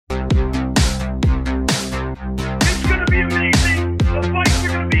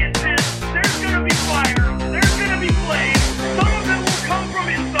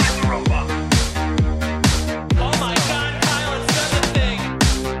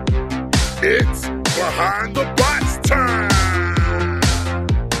It's Behind the Bots time!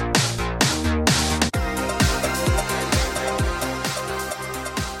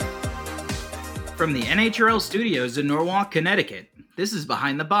 From the NHRL studios in Norwalk, Connecticut, this is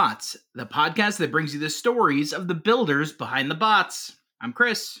Behind the Bots, the podcast that brings you the stories of the builders behind the bots. I'm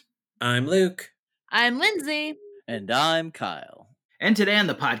Chris. I'm Luke. I'm Lindsay. And I'm Kyle. And today on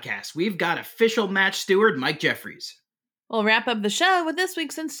the podcast, we've got official match steward Mike Jeffries. We'll wrap up the show with this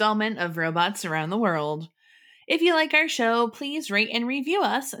week's installment of Robots Around the World. If you like our show, please rate and review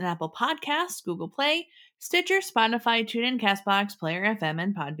us on Apple Podcasts, Google Play, Stitcher, Spotify, TuneIn, CastBox, Player FM,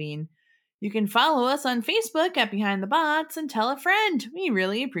 and Podbean. You can follow us on Facebook at Behind the Bots and tell a friend. We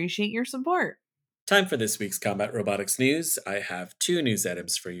really appreciate your support. Time for this week's Combat Robotics news. I have 2 news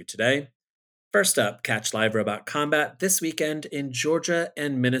items for you today. First up, catch live robot combat this weekend in Georgia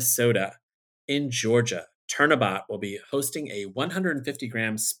and Minnesota. In Georgia, Turnabot will be hosting a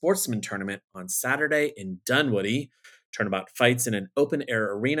 150-gram sportsman tournament on Saturday in Dunwoody. Turnabot fights in an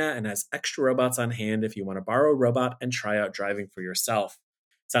open-air arena and has extra robots on hand if you want to borrow a robot and try out driving for yourself.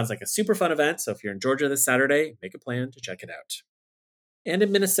 Sounds like a super fun event, so if you're in Georgia this Saturday, make a plan to check it out. And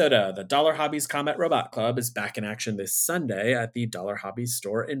in Minnesota, the Dollar Hobbies Combat Robot Club is back in action this Sunday at the Dollar Hobbies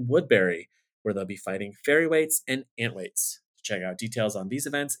store in Woodbury, where they'll be fighting ferryweights and antweights. To check out details on these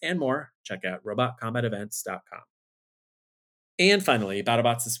events and more, check out robotcombatevents.com. And finally,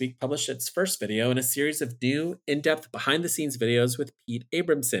 BattleBots This Week published its first video in a series of new, in-depth behind-the-scenes videos with Pete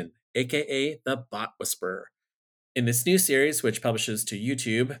Abramson, aka the Bot Whisperer. In this new series, which publishes to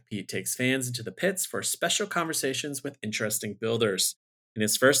YouTube, Pete takes fans into the pits for special conversations with interesting builders. In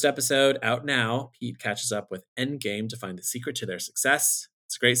his first episode, out now, Pete catches up with Endgame to find the secret to their success.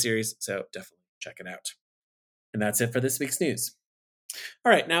 It's a great series, so definitely check it out. And that's it for this week's news.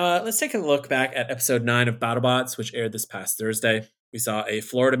 All right, now let's take a look back at episode 9 of BattleBots, which aired this past Thursday. We saw a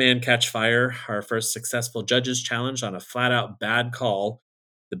Florida man catch fire, our first successful judges challenge on a flat-out bad call.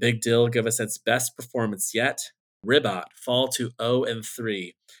 The Big Dill gave us its best performance yet. Ribot fall to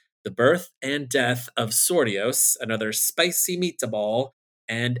 0-3. The birth and death of Sordios, another spicy meatball,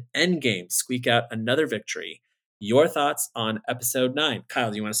 and Endgame squeak out another victory. Your thoughts on episode 9.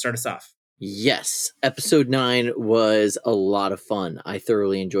 Kyle, do you want to start us off? Yes, episode 9 was a lot of fun. I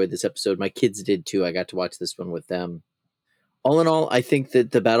thoroughly enjoyed this episode. My kids did too. I got to watch this one with them. All in all, I think that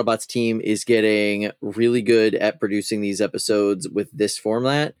the BattleBots team is getting really good at producing these episodes with this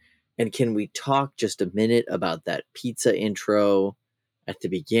format. And can we talk just a minute about that pizza intro at the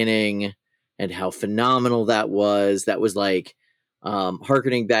beginning and how phenomenal that was? That was like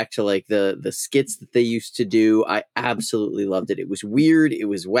hearkening back to like the skits that they used to do. I absolutely loved it. It was weird. It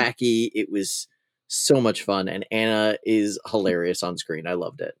was wacky. It was so much fun. And Anna is hilarious on screen. I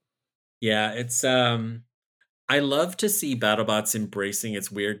loved it. Yeah, it's I love to see BattleBots embracing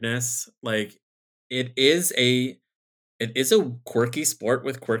its weirdness. Like it is a quirky sport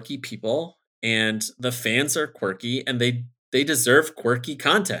with quirky people, and the fans are quirky, and they deserve quirky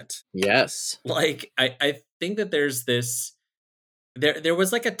content. Yes. Like I think that there's this there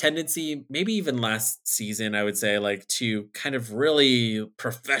was like a tendency, maybe even last season, I would say, like to kind of really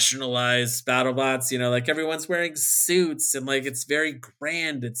professionalize BattleBots, like everyone's wearing suits and like it's very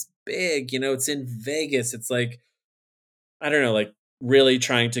grand, it's big, it's in Vegas. It's like, I don't know, like really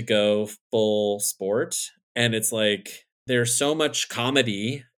trying to go full sport. And it's like there's so much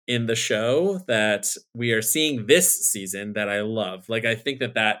comedy in the show that we are seeing this season that I love. Like I think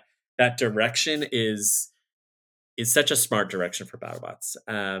that direction is such a smart direction for BattleBots.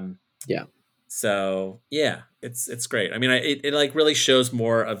 Yeah. So yeah, it's great. I mean, it like really shows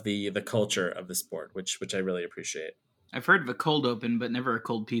more of the culture of the sport, which I really appreciate. I've heard of a cold open, but never a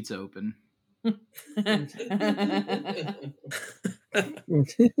cold pizza open. Thoughts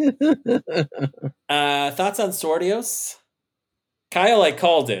on Sordios? Kyle, I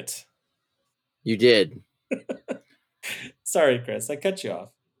called it. You did. Sorry, Chris, I cut you off.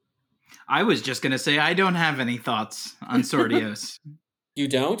 I was just going to say I don't have any thoughts on Sordios. You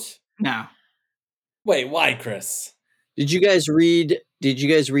don't? No. Wait, why, Chris? Did you guys read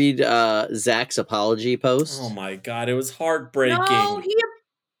Zach's apology post? Oh my god, it was heartbreaking. No,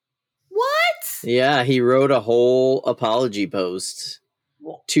 what? Yeah, he wrote a whole apology post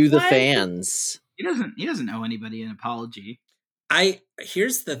to the fans. He doesn't owe anybody an apology.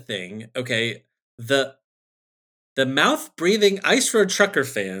 Here's the thing, okay? The mouth breathing Ice Road Trucker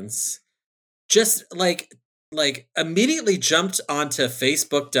fans just like immediately jumped onto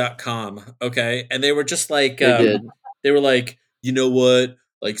Facebook.com, okay? And they were just like, they were like, you know what?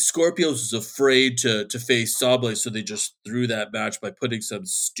 like Scorpios is afraid to face Sable, so they just threw that match by putting some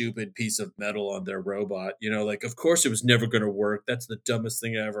stupid piece of metal on their robot. Like, of course it was never going to work. That's the dumbest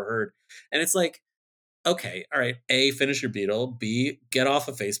thing I ever heard. And it's like, okay, all right. A, finish your beetle. B, get off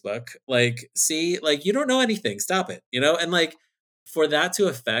of Facebook. Like, C, like, you don't know anything. Stop it. And like, for that to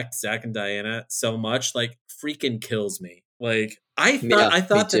affect Zach and Diana so much, like, freaking kills me. Like, I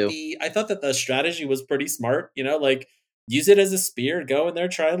thought that the strategy was pretty smart. Like, use it as a spear, go in there,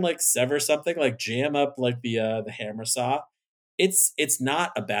 try and like sever something, like jam up like the hammer saw. It's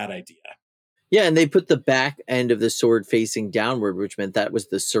not a bad idea. Yeah, and they put the back end of the sword facing downward, which meant that was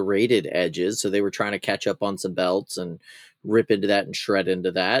the serrated edges. So they were trying to catch up on some belts and rip into that and shred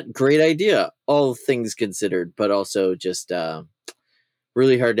into that. Great idea, all things considered, but also just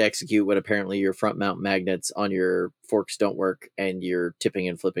really hard to execute when apparently your front mount magnets on your forks don't work and you're tipping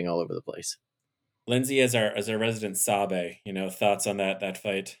and flipping all over the place. Lindsay, as our resident Sabe, thoughts on that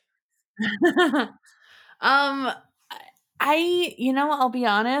fight? I'll be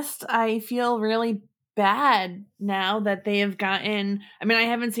honest, I feel really bad now that they have gotten, I mean, I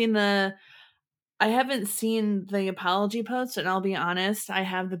haven't seen the apology post, and I'll be honest, I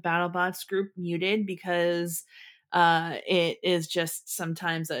have the BattleBots group muted because it is just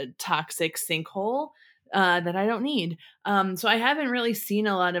sometimes a toxic sinkhole that I don't need. So I haven't really seen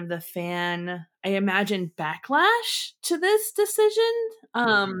a lot of the fan, I imagine, backlash to this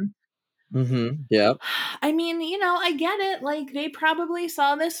decision. Yeah. I mean, I get it. Like, they probably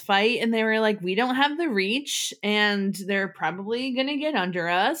saw this fight and they were like, we don't have the reach and they're probably going to get under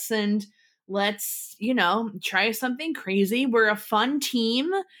us. And let's, try something crazy. We're a fun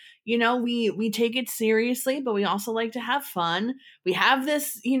team. We take it seriously, but we also like to have fun. We have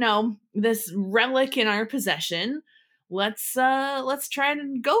this, this relic in our possession. Let's try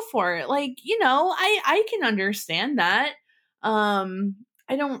to go for it. Like, I can understand that.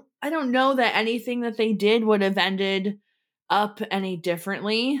 I don't know that anything that they did would have ended up any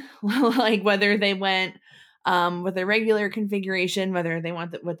differently. Like whether they went with a regular configuration, whether they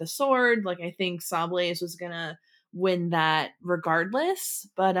went with the sword. Like, I think Sawblaze was gonna win that regardless.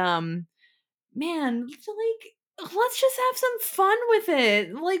 But man, like, let's just have some fun with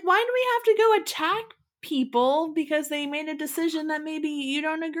it. Like, why do we have to go attack people because they made a decision that maybe you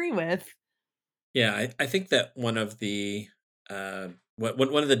don't agree with? Yeah, I think that one of the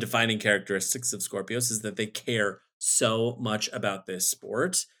one of the defining characteristics of Scorpios is that they care so much about this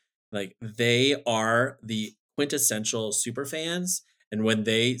sport. Like, they are the quintessential super fans, and when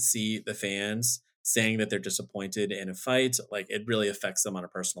they see the fans saying that they're disappointed in a fight, like, it really affects them on a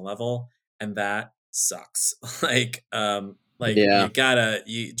personal level, and that sucks. Yeah.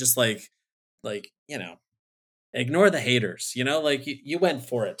 You just ignore the haters, like you went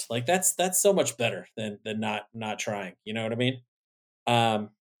for it. Like, that's so much better than not trying. You know what I mean? Yeah,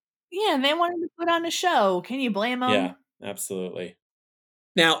 they wanted to put on a show. Can you blame them? Yeah, absolutely.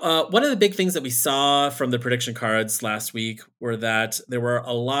 Now, one of the big things that we saw from the prediction cards last week were that there were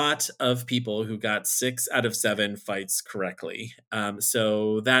a lot of people who got 6 out of 7 fights correctly.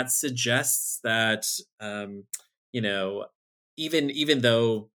 So that suggests that, even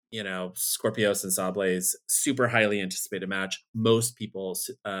though, Scorpios and Sawblaze, super highly anticipated match, most people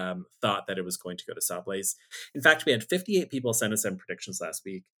thought that it was going to go to Sawblaze. In fact, we had 58 people send us in predictions last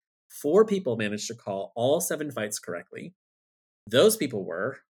week. 4 people managed to call all 7 fights correctly. Those people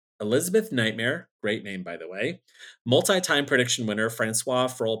were Elizabeth Nightmare, great name, by the way, multi-time prediction winner Francois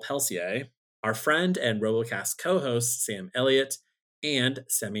Frol-Pelsier, our friend and Robocast co-host Sam Elliott, and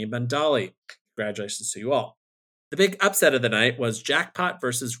Semi Bandali. Congratulations to you all. The big upset of the night was Jackpot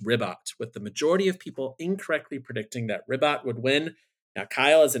versus Ribot, with the majority of people incorrectly predicting that Ribot would win. Now,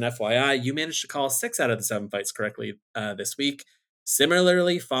 Kyle, as an FYI, you managed to call 6 out of the 7 fights correctly this week,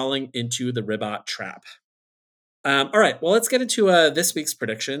 similarly falling into the Ribot trap. All right, well, let's get into this week's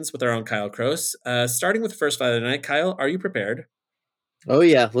predictions with our own Kyle Cross. Starting with the first fight of the night, Kyle, are you prepared? Oh,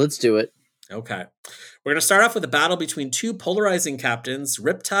 yeah, let's do it. Okay. We're going to start off with a battle between 2 polarizing captains,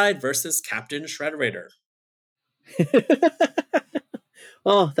 Riptide versus Captain Shredderator.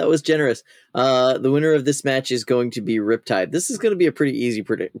 Oh, that was generous. The winner of this match is going to be Riptide. This is going to be a pretty easy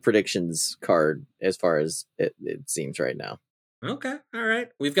predictions card as far as it seems right now. Okay, all right.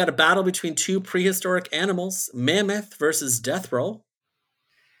 We've got a battle between 2 prehistoric animals, Mammoth versus Deathroll.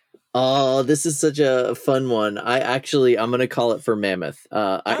 Oh, this is such a fun one. I'm going to call it for Mammoth.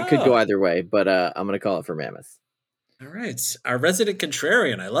 I could go either way, but I'm going to call it for Mammoth. All right. Our resident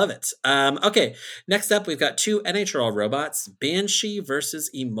contrarian. I love it. Okay, next up, we've got 2 NHL robots, Banshee versus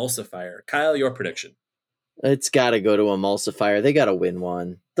Emulsifier. Kyle, your prediction. It's got to go to Emulsifier. They got to win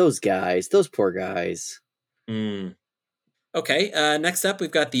one. Those guys, those poor guys. Okay, next up,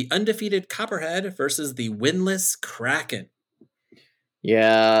 we've got the undefeated Copperhead versus the winless Kraken.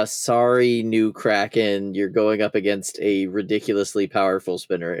 Yeah, sorry, new Kraken. You're going up against a ridiculously powerful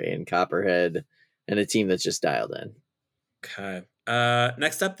spinner in Copperhead and a team that's just dialed in. Okay.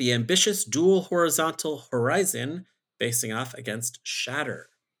 Next up, the ambitious dual horizontal Horizon facing off against Shatter.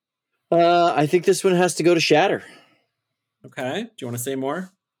 I think this one has to go to Shatter. Okay. Do you want to say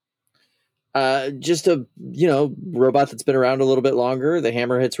more? Just a robot that's been around a little bit longer. The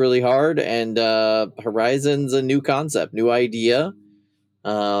hammer hits really hard, and Horizon's a new concept, new idea.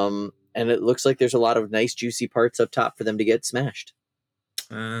 And it looks like there's a lot of nice juicy parts up top for them to get smashed.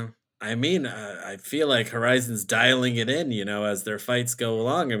 I feel like Horizon's dialing it in, as their fights go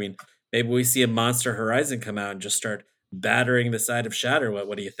along. I mean, maybe we see a monster Horizon come out and just start battering the side of Shatter.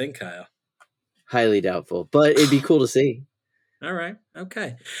 What do you think, Kyle? Highly doubtful, but it'd be cool to see. All right.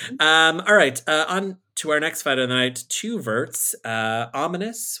 Okay. All right. On to our next fight of the night. Two verts,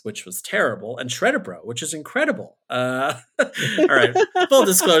 Ominous, which was terrible, and Shredder Bro, which is incredible. All right. Full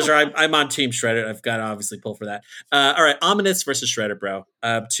disclosure, I'm on Team Shredder. I've got to obviously pull for that. All right. Ominous versus Shredder Bro.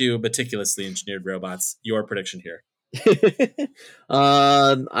 Two meticulously engineered robots. Your prediction here.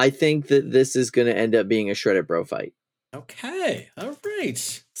 I think that this is going to end up being a Shredder Bro fight. Okay. All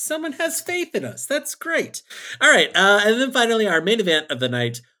right. Someone has faith in us. That's great. All right. And then finally, our main event of the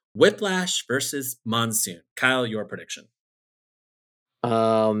night, Whiplash versus Monsoon. Kyle, your prediction.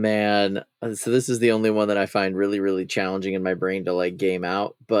 Oh, man. So this is the only one that I find really, really challenging in my brain to game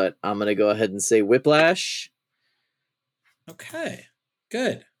out. But I'm going to go ahead and say Whiplash. Okay.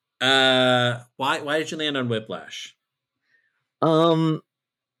 Good. Why did you land on Whiplash?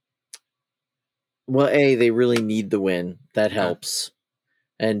 Well, A, they really need the win. That helps.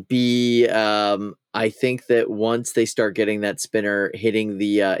 And B, I think that once they start getting that spinner hitting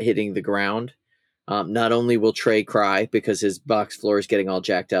the ground, not only will Trey cry because his box floor is getting all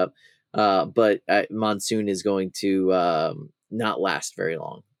jacked up, but Monsoon is going to not last very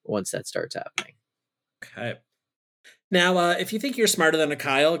long once that starts happening. Okay. Now, if you think you're smarter than a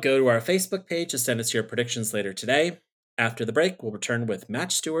Kyle, go to our Facebook page to send us your predictions later today. After the break, we'll return with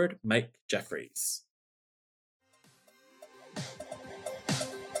match steward Mike Jeffries.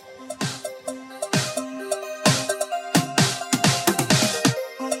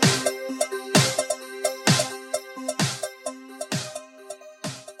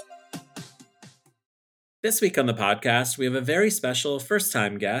 This week on the podcast, we have a very special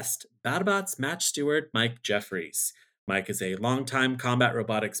first-time guest, BattleBots match steward Mike Jeffries. Mike is a longtime combat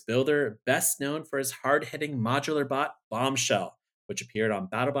robotics builder, best known for his hard-hitting modular bot, Bombshell, which appeared on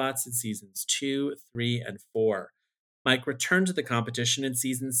BattleBots in Seasons 2, 3, and 4. Mike returned to the competition in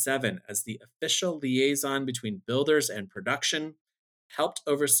Season 7 as the official liaison between builders and production, helped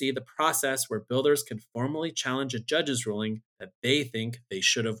oversee the process where builders can formally challenge a judge's ruling that they think they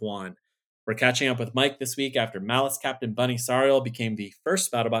should have won. We're catching up with Mike this week after Malice Captain Bunny Sariel became the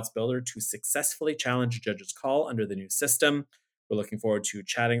first BattleBots builder to successfully challenge a judge's call under the new system. We're looking forward to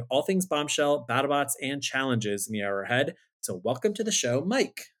chatting all things Bombshell, BattleBots, and challenges in the hour ahead. So welcome to the show,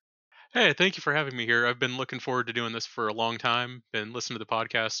 Mike. Hey, thank you for having me here. I've been looking forward to doing this for a long time. Been listening to the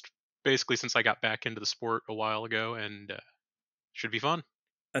podcast basically since I got back into the sport a while ago, and should be fun.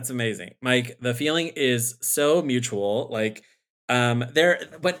 That's amazing. Mike, the feeling is so mutual.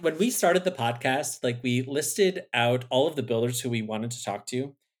 When we started the podcast, we listed out all of the builders who we wanted to talk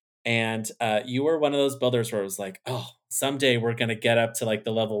to, and you were one of those builders where it was like, oh, someday we're gonna get up to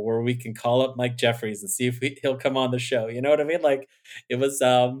the level where we can call up Mike Jeffries and see if he'll come on the show. You know what I mean? It was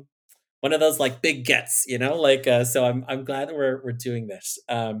one of those big gets. So I'm glad that we're doing this.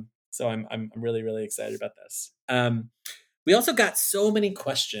 So I'm really, really excited about this. We also got so many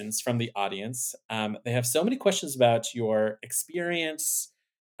questions from the audience. They have so many questions about your experience,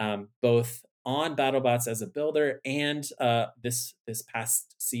 both on BattleBots as a builder and this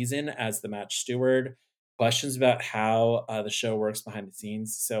past season as the match steward. Questions about how the show works behind the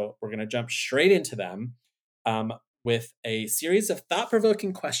scenes. So we're going to jump straight into them with a series of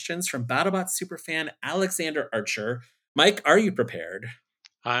thought-provoking questions from BattleBots superfan Alexander Archer. Mike, are you prepared?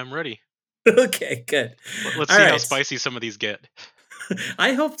 I'm ready. Okay, good. Let's see how spicy some of these get.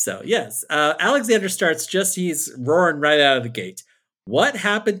 I hope so, yes. Alexander starts he's roaring right out of the gate. What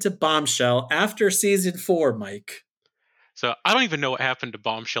happened to Bombshell after Season 4, Mike? So I don't even know what happened to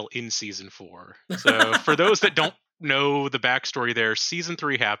Bombshell in Season 4. So for those that don't know the backstory there, Season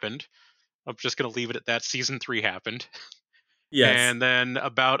 3 happened. I'm just going to leave it at that. Season 3 happened. Yes. And then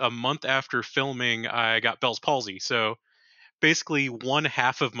about a month after filming, I got Bell's palsy. So basically one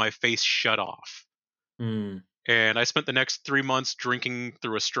half of my face shut off. And I spent the next 3 months drinking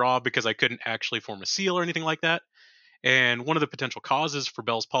through a straw because I couldn't actually form a seal or anything like that. And one of the potential causes for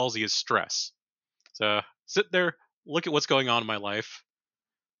Bell's palsy is stress. So sit there, look at what's going on in my life.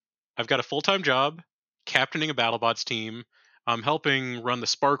 I've got a full-time job, captaining a BattleBots team. I'm helping run the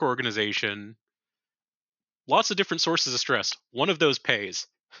Spark organization. Lots of different sources of stress. One of those pays.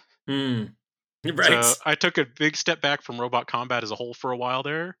 Right. So I took a big step back from robot combat as a whole for a while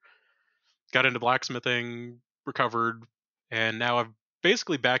there. Got into blacksmithing, recovered, and now I'm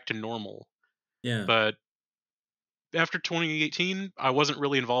basically back to normal. Yeah. But after 2018, I wasn't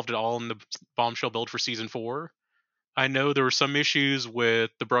really involved at all in the Bombshell build for Season 4. I know there were some issues with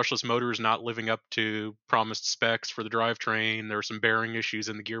the brushless motors not living up to promised specs for the drivetrain. There were some bearing issues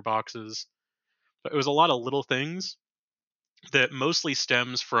in the gearboxes. But it was a lot of little things that mostly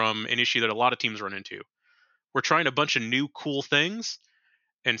stems from an issue that a lot of teams run into. We're trying a bunch of new cool things,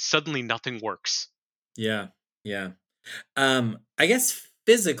 and suddenly nothing works. Yeah. I guess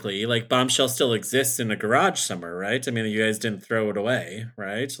physically, like Bombshell still exists in a garage somewhere, right? I mean, you guys didn't throw it away,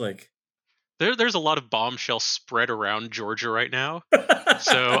 right? Like, there's a lot of Bombshell spread around Georgia right now.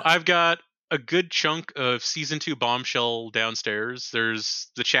 So I've got a good chunk of Season 2 Bombshell downstairs.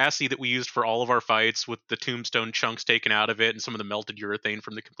 There's the chassis that we used for all of our fights with the tombstone chunks taken out of it and some of the melted urethane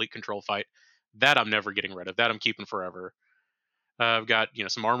from the Complete Control fight. That I'm never getting rid of. That I'm keeping forever. I've got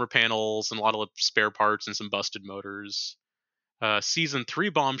some armor panels and a lot of spare parts and some busted motors. Season 3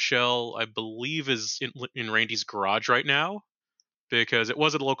 Bombshell, I believe, is in Randy's garage right now because it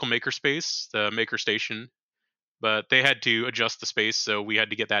was at a local makerspace, the Maker Station, but they had to adjust the space, so we had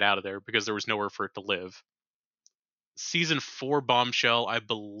to get that out of there because there was nowhere for it to live. Season 4 Bombshell, I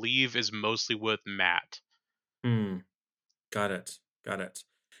believe, is mostly with Matt. Got it.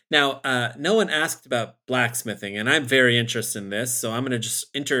 Now, no one asked about blacksmithing, and I'm very interested in this, so I'm going to just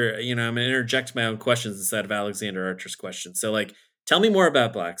I'm going to interject my own questions instead of Alexander Archer's questions. So, like, tell me more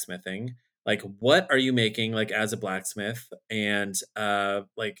about blacksmithing. Like, what are you making, like, as a blacksmith? And,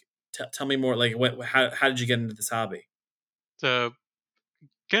 tell me more, like, how did you get into this hobby? So,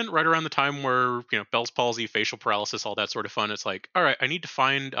 again, right around the time where, Bell's palsy, facial paralysis, all that sort of fun, it's like, all right, I need to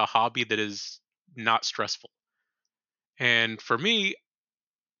find a hobby that is not stressful. And for me,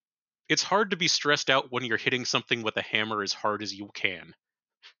 it's hard to be stressed out when you're hitting something with a hammer as hard as you can.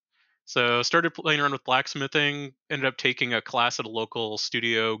 So started playing around with blacksmithing, ended up taking a class at a local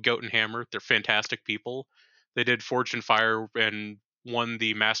studio, Goat and Hammer. They're fantastic people. They did Forged in Fire and won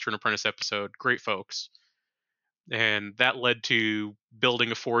the Master and Apprentice episode. Great folks. And that led to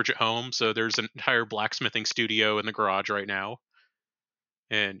building a forge at home. So there's an entire blacksmithing studio in the garage right now.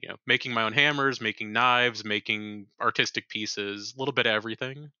 And, making my own hammers, making knives, making artistic pieces, a little bit of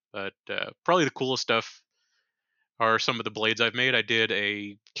everything. But probably the coolest stuff are some of the blades I've made. I did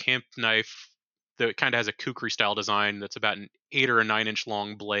a camp knife that kind of has a kukri style design that's about an 8 or a 9 inch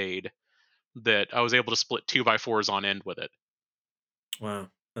long blade that I was able to split 2x4s on end with it. Wow,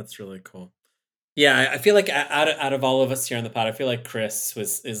 that's really cool. Yeah, I feel like out of all of us here on the pod, I feel like Chris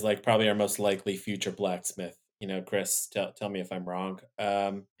is like probably our most likely future blacksmith. Chris, tell me if I'm wrong.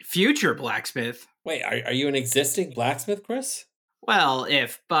 Future blacksmith? Wait, are you an existing blacksmith, Chris? Well,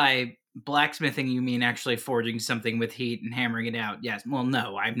 if by blacksmithing you mean actually forging something with heat and hammering it out, yes. Well,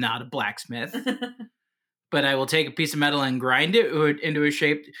 no, I'm not a blacksmith. But I will take a piece of metal and grind it into a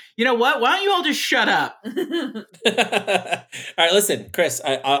shape. You know what? Why don't you all just shut up? All right, listen, Chris,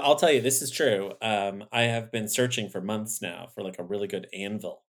 I'll tell you, this is true. I have been searching for months now for like a really good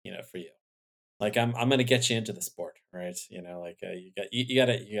anvil, for you. Like I'm gonna get you into the sport, right? You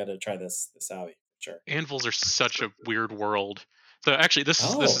gotta try this hobby, sure. Anvils are such a weird world. So actually, this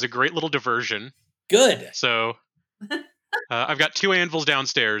is a great little diversion. Good. So I've got 2 anvils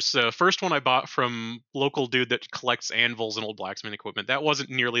downstairs. The first one I bought from local dude that collects anvils and old blacksmith equipment. That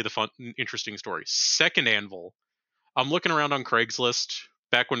wasn't nearly the fun, interesting story. Second anvil, I'm looking around on Craigslist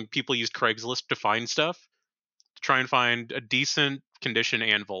back when people used Craigslist to find stuff, to try and find a decent condition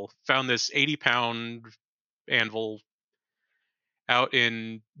anvil. Found this 80-pound anvil out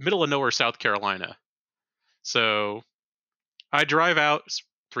in middle of nowhere, South Carolina. So I drive out,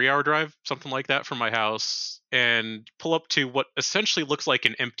 3-hour drive, something like that, from my house, and pull up to what essentially looks like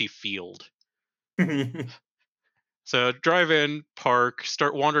an empty field. So drive in, park,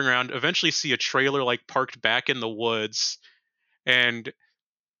 start wandering around, eventually see a trailer like parked back in the woods, and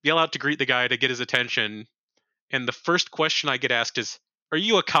yell out to greet the guy to get his attention. And the first question I get asked is, "Are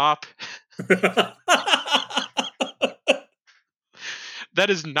you a cop?" That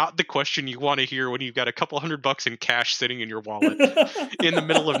is not the question you want to hear when you've got a couple $100 in cash sitting in your wallet in the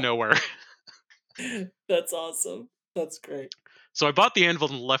middle of nowhere. That's awesome. That's great. So I bought the anvil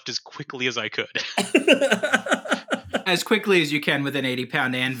and left as quickly as I could. as quickly as you can with an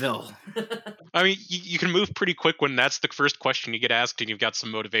 80-pound anvil. I mean, you can move pretty quick when that's the first question you get asked and you've got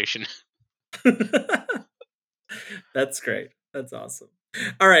some motivation. That's great. That's awesome.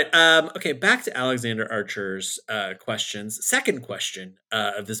 All right. Okay, back to Alexander Archer's questions. Second question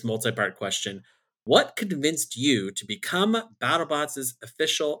of this multi-part question. What convinced you to become BattleBots'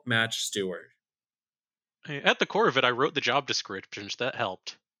 official match steward? At the core of it, I wrote the job descriptions. That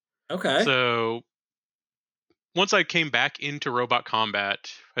helped. Okay. So once I came back into Robot Combat,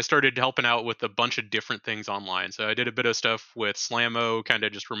 I started helping out with a bunch of different things online. So I did a bit of stuff with Slammo, kind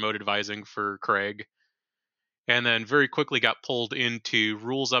of just remote advising for Craig. And then very quickly got pulled into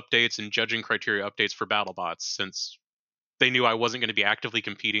rules updates and judging criteria updates for BattleBots, since they knew I wasn't going to be actively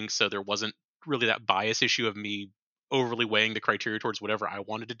competing, so there wasn't really that bias issue of me overly weighing the criteria towards whatever I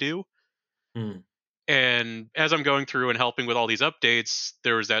wanted to do. Hmm. And as I'm going through and helping with all these updates,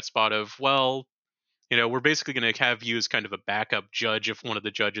 there was that spot of, well, we're basically going to have you as kind of a backup judge if one of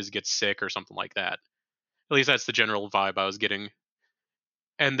the judges gets sick or something like that. At least that's the general vibe I was getting.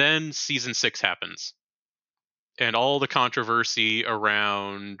 And then season 6 happens. And all the controversy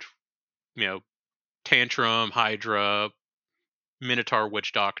around, Tantrum, Hydra, Minotaur,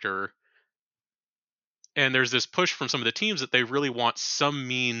 Witch Doctor. And there's this push from some of the teams that they really want some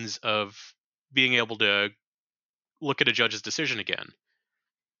means of being able to look at a judge's decision again.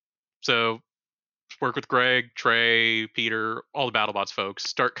 So work with Greg, Trey, Peter, all the BattleBots folks,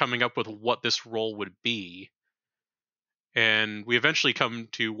 start coming up with what this role would be. And we eventually come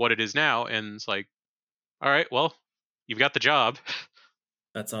to what it is now, and it's like, all right, well, you've got the job.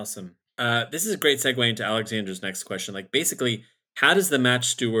 That's awesome. This is a great segue into Alexander's next question. Like, basically, how does the match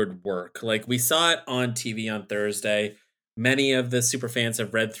steward work? Like, we saw it on TV on Thursday. Many of the super fans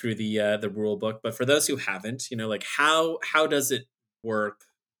have read through the rule book, but for those who haven't, like how does it work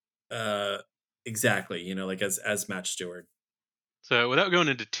exactly? Like as match steward. So without going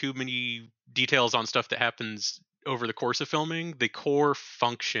into too many details on stuff that happens over the course of filming, the core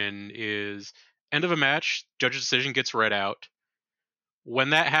function is end of a match, judge's decision gets read out.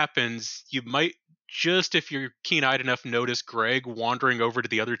 When that happens, you might just, if you're keen-eyed enough, notice Greg wandering over to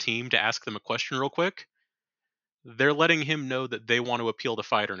the other team to ask them a question real quick. They're letting him know that they want to appeal the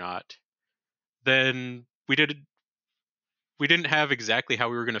fight or not. Then we didn't have exactly how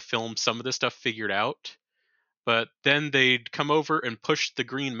we were going to film some of this stuff figured out, but then they'd come over and push the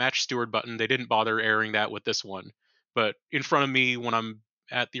green match steward button. They didn't bother airing that with this one, but in front of me when I'm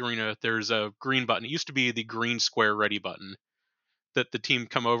at the arena, there's a green button. It used to be the green square ready button that the team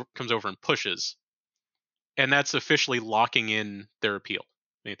comes over and pushes, and that's officially locking in their appeal.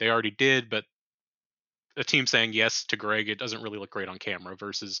 I mean, they already did, but a team saying yes to Greg, it doesn't really look great on camera,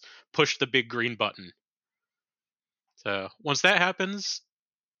 versus push the big green button. So once that happens,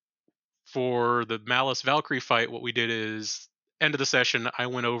 for the Malice Valkyrie fight, what we did is, end of the session, I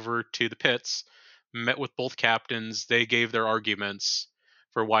went over to the pits, met with both captains. They gave their arguments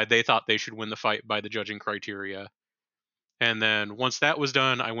for why they thought they should win the fight by the judging criteria. And then once that was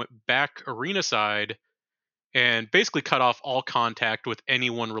done, I went back arena side and basically cut off all contact with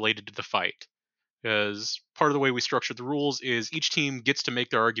anyone related to the fight. Because part of the way we structured the rules is each team gets to make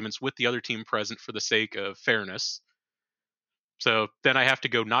their arguments with the other team present for the sake of fairness. So then I have to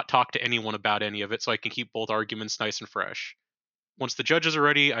go not talk to anyone about any of it so I can keep both arguments nice and fresh. Once the judges are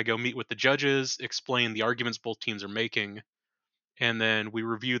ready, I go meet with the judges, explain the arguments both teams are making, and then we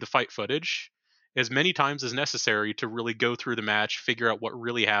review the fight footage as many times as necessary to really go through the match, figure out what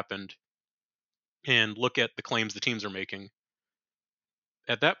really happened, and look at the claims the teams are making.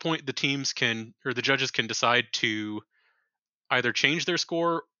 At that point, the judges can decide to either change their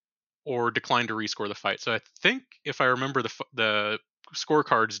score or decline to rescore the fight. So I think, if I remember the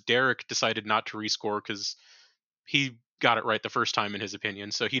scorecards, Derek decided not to rescore because he got it right the first time in his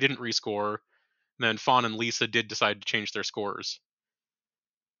opinion, so he didn't rescore. And then Fawn and Lisa did decide to change their scores.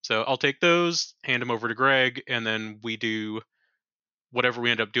 So I'll take those, hand them over to Greg, and then we do whatever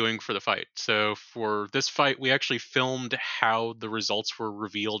we end up doing for the fight. So for this fight, we actually filmed how the results were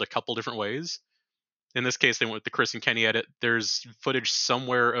revealed a couple different ways. In this case, they went with the Chris and Kenny edit. There's footage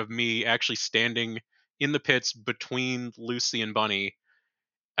somewhere of me actually standing in the pits between Lucy and Bunny,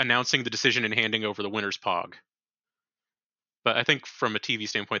 announcing the decision and handing over the winner's pog. But I think from a TV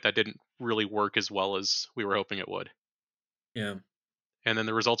standpoint, that didn't really work as well as we were hoping it would. Yeah. And then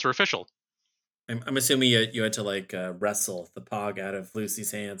the results are official. I'm assuming you had to wrestle the pog out of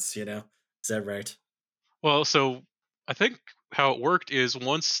Lucy's hands, Is that right? Well, so I think how it worked is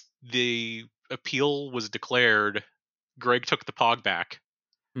once the appeal was declared, Greg took the pog back,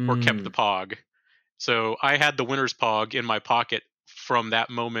 or kept the pog. So I had the winner's pog in my pocket from that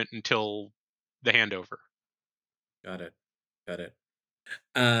moment until the handover. Got it. Got it.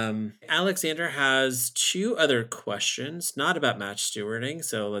 Alexander has two other questions, not about match stewarding.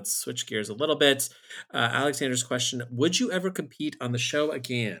 So let's switch gears a little bit. Alexander's question: would you ever compete on the show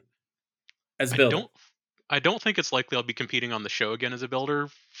again as a I builder? don't I don't think it's likely I'll be competing on the show again as a builder.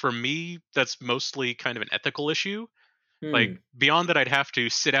 For me, that's mostly kind of an ethical issue. Like Hmm. beyond that, I'd have to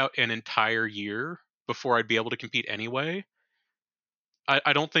sit out an entire year before I'd be able to compete anyway.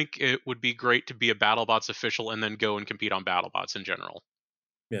 I don't think it would be great to be a BattleBots official and then go and compete on BattleBots in general.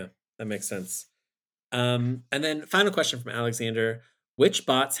 Yeah, that makes sense. And then final question from Alexander: which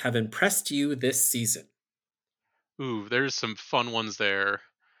bots have impressed you this season? Ooh, there's some fun ones there.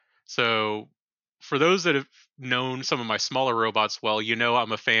 So, for those that have known some of my smaller robots well, you know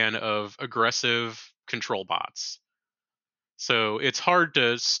I'm a fan of aggressive control bots. So, it's hard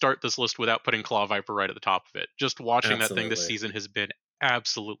to start this list without putting Claw Viper right at the top of it. Just watching that thing this Absolutely. season has been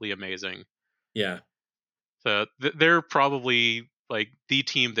absolutely amazing. Yeah. So, they're probably like the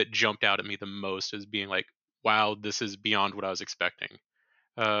team that jumped out at me the most as being like, wow, this is beyond what I was expecting.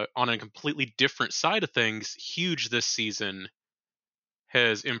 On a completely different side of things, Huge this season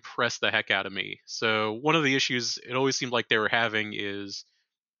has impressed the heck out of me. So one of the issues it always seemed like they were having is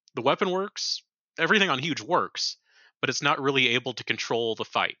the weapon works, everything on Huge works, but it's not really able to control the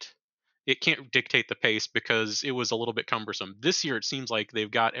fight. It can't dictate the pace because it was a little bit cumbersome. This year it seems like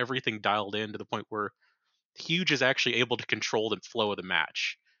they've got everything dialed in to the point where Huge is actually able to control the flow of the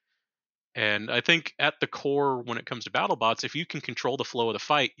match. And I think at the core, when it comes to BattleBots, if you can control the flow of the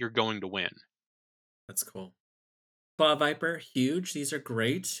fight, you're going to win. That's cool. Claw Viper, Huge. These are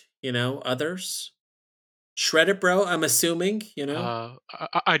great. Others. Shredded Bro, I'm assuming.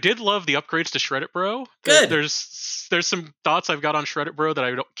 I did love the upgrades to Shred It Bro. Good. There's some thoughts I've got on Shred It Bro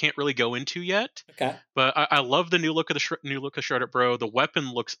that can't really go into yet, Okay. but I love the new look of the new look of Shred It Bro. The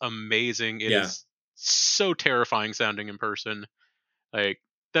weapon looks amazing. It Yeah. is so terrifying sounding in person. Like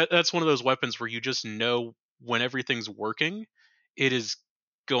that's one of those weapons where you just know when everything's working, it is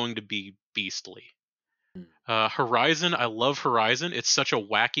going to be beastly. Horizon, I love Horizon. It's such a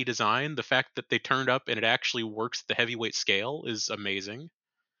wacky design. The fact that they turned up and it actually works at the heavyweight scale is amazing.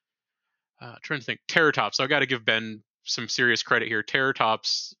 Trying to think, Terratops. I got to give Ben some serious credit here.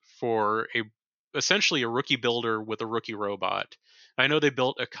 Terratops for essentially a rookie builder with a rookie robot. I know they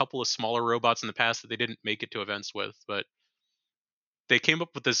built a couple of smaller robots in the past that they didn't make it to events with, but they came up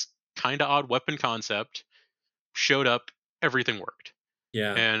with this kind of odd weapon concept, showed up, everything worked.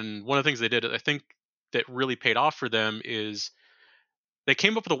 Yeah. And one of the things they did, I think, that really paid off for them is they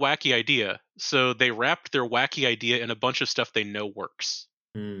came up with a wacky idea. So they wrapped their wacky idea in a bunch of stuff they know works.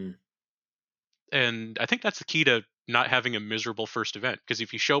 Hmm. And I think that's the key to not having a miserable first event. Because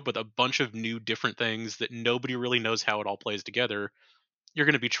if you show up with a bunch of new different things that nobody really knows how it all plays together, you're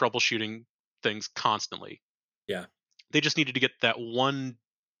going to be troubleshooting things constantly. Yeah. They just needed to get that one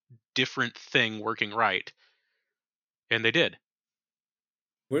different thing working right. And they did.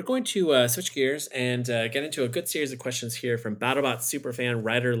 We're going to switch gears and get into a good series of questions here from BattleBot superfan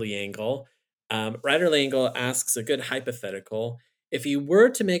Ryder Leangle. Ryder Leangle asks a good hypothetical. If you were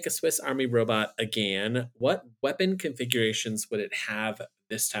to make a Swiss Army robot again, what weapon configurations would it have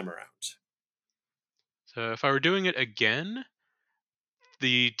this time around? So if I were doing it again,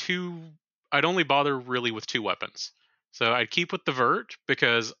 I'd only bother really with two weapons. So I'd keep with the Vert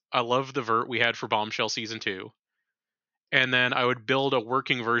because I love the Vert we had for Bombshell Season 2. And then I would build a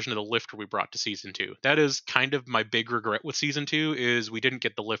working version of the lifter we brought to Season 2. That is kind of my big regret with Season 2 is we didn't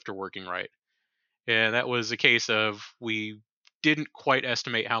get the lifter working right. And that was a case of we didn't quite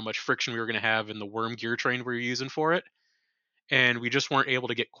estimate how much friction we were going to have in the worm gear train we were using for it. And we just weren't able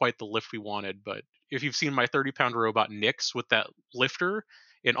to get quite the lift we wanted. But if you've seen my 30-pound robot Nyx with that lifter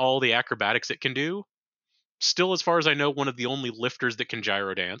and all the acrobatics it can do, still, as far as I know, one of the only lifters that can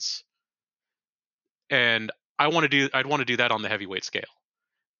gyro dance. And I'd want to do that on the heavyweight scale.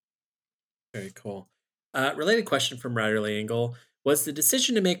 Very cool. Related question from Ryder Leangle. Was the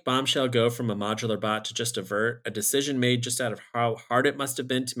decision to make Bombshell go from a modular bot to just a Vert a decision made just out of how hard it must have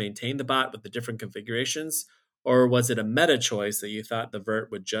been to maintain the bot with the different configurations? Or was it a meta choice that you thought the Vert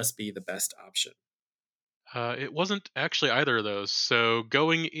would just be the best option? It wasn't actually either of those. So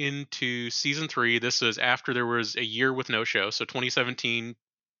going into Season 3, this was after there was a year with no show. So 2017,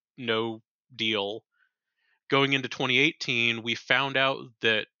 no deal. Going into 2018, we found out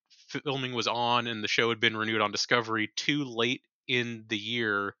that filming was on and the show had been renewed on Discovery too late in the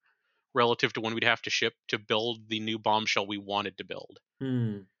year relative to when we'd have to ship to build the new Bombshell we wanted to build.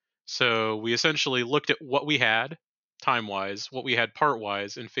 Hmm. So we essentially looked at what we had time wise, what we had part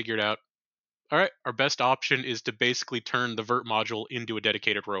wise, and figured out, all right, our best option is to basically turn the Vert module into a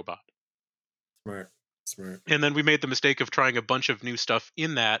dedicated robot. Smart. Smart. And then we made the mistake of trying a bunch of new stuff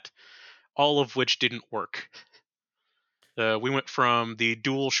in that, all of which didn't work. We went from the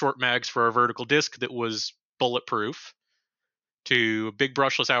dual short mags for our vertical disc that was bulletproof to a big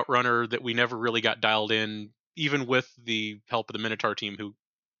brushless outrunner that we never really got dialed in, even with the help of the Minotaur team, who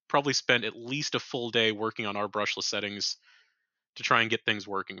probably spent at least a full day working on our brushless settings to try and get things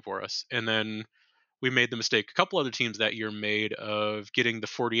working for us. And then we made the mistake a couple other teams that year made of getting the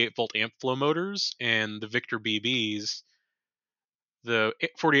 48 volt amp flow motors and the Victor BBs. The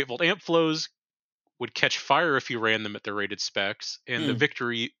 48 volt amp flows would catch fire if you ran them at their rated specs, and the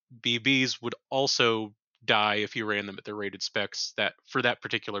Victory BBs would also die if you ran them at their rated specs that for that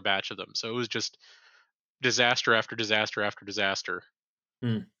particular batch of them. So it was just disaster after disaster after disaster.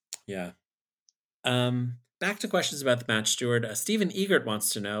 Yeah. Back to questions about the match steward. Stephen Egert wants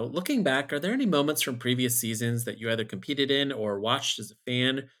to know, looking back, are there any moments from previous seasons that you either competed in or watched as a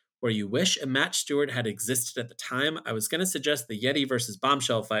fan where you wish a match steward had existed at the time? I was going to suggest the Yeti versus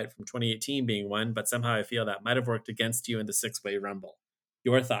Bombshell fight from 2018 being one, but somehow I feel that might have worked against you in the 6-way Rumble.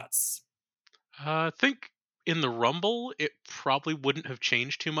 Your thoughts? I think in the Rumble, it probably wouldn't have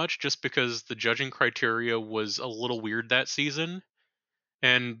changed too much just because the judging criteria was a little weird that season.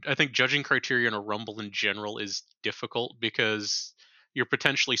 And I think judging criteria in a Rumble in general is difficult because you're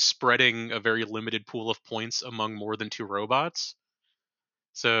potentially spreading a very limited pool of points among more than 2 robots.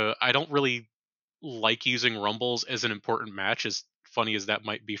 So I don't really like using Rumbles as an important match, as funny as that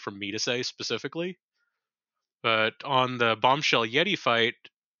might be for me to say specifically. But on the Bombshell Yeti fight,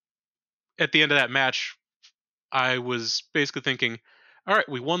 at the end of that match, I was basically thinking, all right,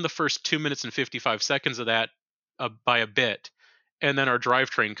 we won the first 2 minutes and 55 seconds of that by a bit, and then our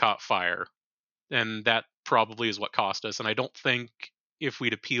drivetrain caught fire. And that probably is what cost us. And I don't think if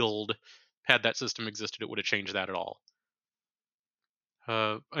we'd appealed, had that system existed, it would have changed that at all.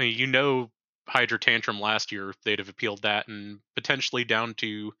 I mean, Hydra Tantrum last year, they'd have appealed that, and potentially down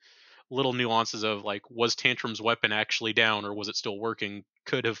to little nuances of like, was Tantrum's weapon actually down or was it still working,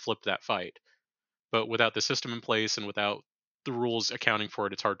 could have flipped that fight. But without the system in place and without the rules accounting for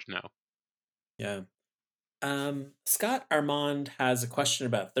it, it's hard to know. Yeah. Scott Armand has a question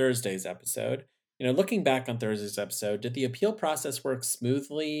about Thursday's episode. Looking back on Thursday's episode, did the appeal process work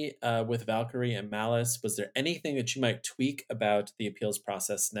smoothly with Valkyrie and Malice? Was there anything that you might tweak about the appeals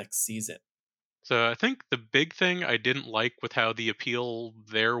process next season? So I think the big thing I didn't like with how the appeal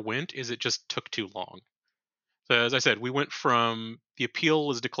there went is it just took too long. So as I said, we went from the appeal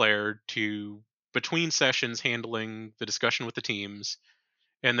was declared to between sessions handling the discussion with the teams,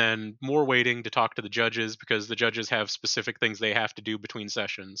 and then more waiting to talk to the judges because the judges have specific things they have to do between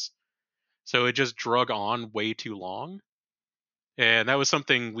sessions. So it just drug on way too long. And that was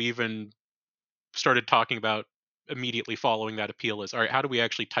something we even started talking about immediately following that appeal is, all right, how do we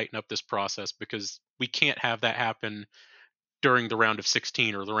actually tighten up this process? Because we can't have that happen during the round of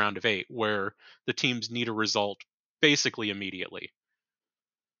 16 or the round of 8 where the teams need a result basically immediately.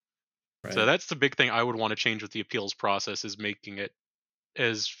 Right. So that's the big thing I would want to change with the appeals process is making it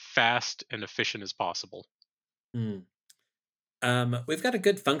as fast and efficient as possible. We've got a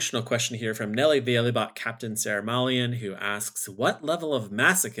good functional question here from Nelly Vailibot Captain Cerimalian, who asks, what level of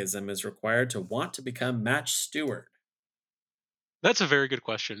masochism is required to want to become match steward? That's a very good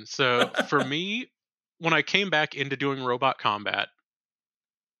question. So for me, when I came back into doing robot combat,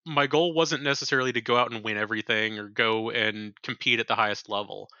 my goal wasn't necessarily to go out and win everything or go and compete at the highest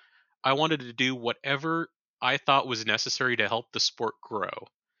level. I wanted to do whatever I thought was necessary to help the sport grow.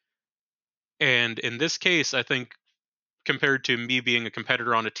 And in this case, I think compared to me being a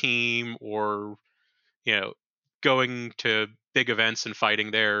competitor on a team or, going to big events and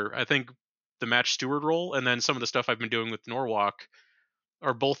fighting there, I think the match steward role and then some of the stuff I've been doing with Norwalk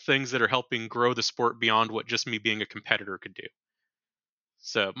are both things that are helping grow the sport beyond what just me being a competitor could do.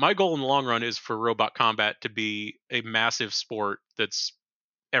 So my goal in the long run is for robot combat to be a massive sport that's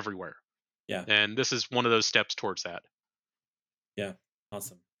everywhere. Yeah. And this is one of those steps towards that. Yeah.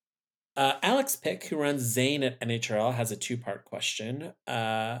 Awesome. Alex Pick, who runs Zane at NHRL, has a 2-part question.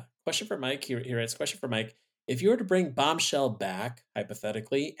 Question for Mike. He writes, question for Mike. If you were to bring Bombshell back,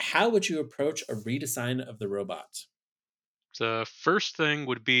 hypothetically, how would you approach a redesign of the robot? The first thing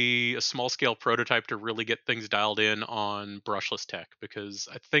would be a small scale prototype to really get things dialed in on brushless tech, because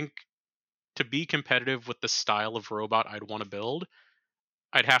I think to be competitive with the style of robot I'd want to build,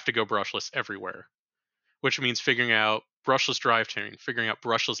 I'd have to go brushless everywhere, which means figuring out brushless drivetrain, figuring out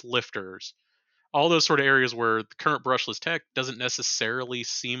brushless lifters, all those sort of areas where the current brushless tech doesn't necessarily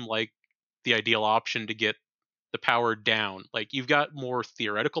seem like the ideal option to get the power down. Like you've got more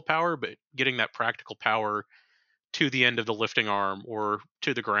theoretical power, but getting that practical power to the end of the lifting arm or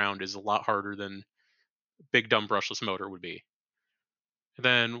to the ground is a lot harder than big dumb brushless motor would be. And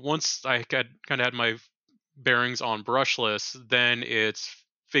then once I kind of had my bearings on brushless, then it's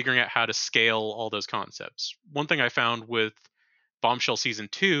figuring out how to scale all those concepts. One thing I found with Bombshell Season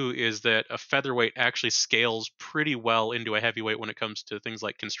 2 is that a featherweight actually scales pretty well into a heavyweight when it comes to things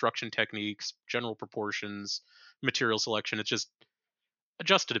like construction techniques, general proportions, material selection. It's just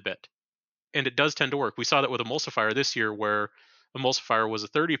adjusted a bit. And it does tend to work. We saw that with Emulsifier this year, where Emulsifier was a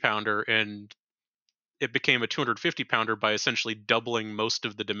 30-pounder and it became a 250-pounder by essentially doubling most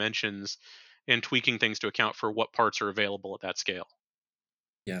of the dimensions and tweaking things to account for what parts are available at that scale.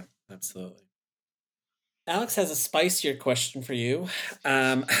 Yeah, absolutely. Alex has a spicier question for you.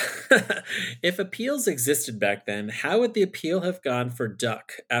 If appeals existed back then, how would the appeal have gone for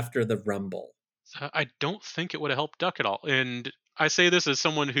Duck after the Rumble? I don't think it would have helped Duck at all. And I say this as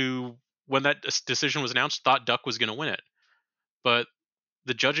someone who, when that decision was announced, thought Duck was going to win it. But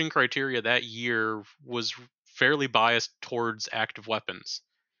the judging criteria that year was fairly biased towards active weapons,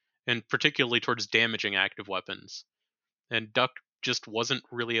 and particularly towards damaging active weapons. And Duck just wasn't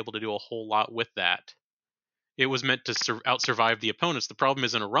really able to do a whole lot with that. It was meant to out-survive the opponents. The problem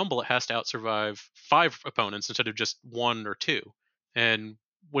is in a Rumble, it has to out-survive 5 opponents instead of just 1 or 2. And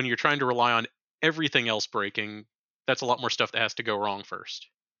when you're trying to rely on everything else breaking, that's a lot more stuff that has to go wrong first.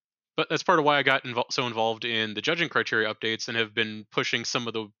 But that's part of why I got so involved in the judging criteria updates and have been pushing some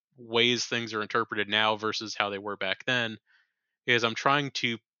of the ways things are interpreted now versus how they were back then, is I'm trying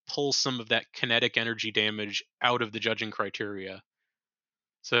to pull some of that kinetic energy damage out of the judging criteria.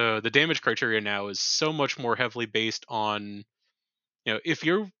 So the damage criteria now is so much more heavily based on, if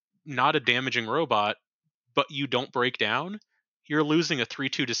you're not a damaging robot, but you don't break down, you're losing a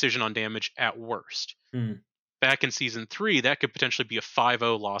 3-2 decision on damage at worst. Back in Season 3, that could potentially be a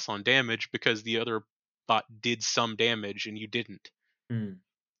 5-0 loss on damage because the other bot did some damage and you didn't.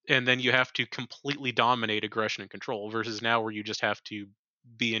 And then you have to completely dominate aggression and control, versus now where you just have to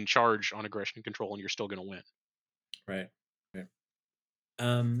be in charge on aggression and control and you're still going to win. Right.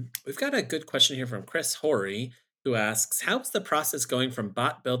 We've got a good question here from Chris Horry, who asks, how's the process going from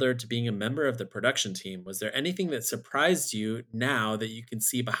bot builder to being a member of the production team? Was there anything that surprised you now that you can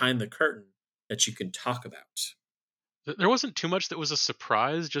see behind the curtain that you can talk about? There wasn't too much that was a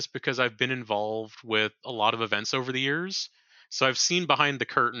surprise, just because I've been involved with a lot of events over the years. So I've seen behind the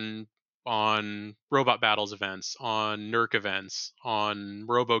curtain on Robot Battles events, on NERC events, on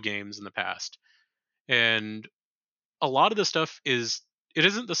Robo games in the past. And a lot of the stuff it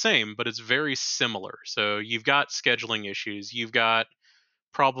isn't the same, but it's very similar. So you've got scheduling issues, you've got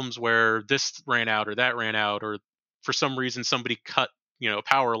problems where this ran out or that ran out, or for some reason somebody cut, a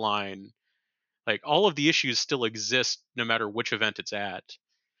power line. Like, all of the issues still exist no matter which event it's at.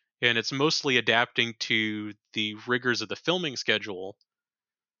 And it's mostly adapting to the rigors of the filming schedule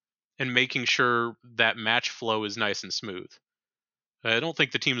and making sure that match flow is nice and smooth. I don't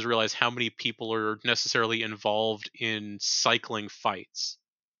think the teams realize how many people are necessarily involved in cycling fights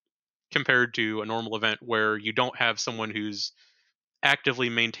compared to a normal event where you don't have someone who's actively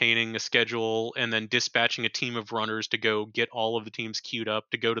maintaining a schedule and then dispatching a team of runners to go get all of the teams queued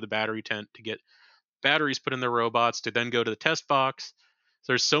up, to go to the battery tent, to get batteries put in their robots, to then go to the test box.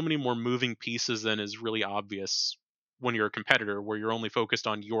 So there's so many more moving pieces than is really obvious when you're a competitor, where you're only focused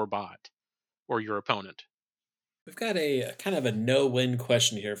on your bot or your opponent. We've got a kind of a no-win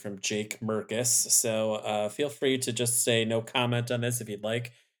question here from Jake Merkus, so feel free to just say no comment on this if you'd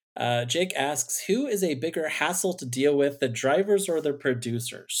like. Jake asks, who is a bigger hassle to deal with, the drivers or the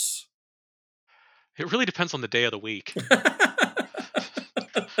producers? It really depends on the day of the week.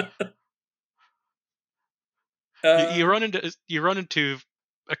 You run into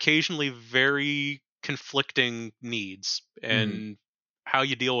occasionally very conflicting needs, and how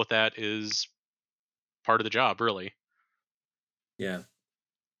you deal with that is part of the job, really. Yeah.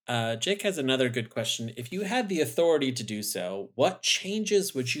 Jake has another good question. If you had the authority to do so, what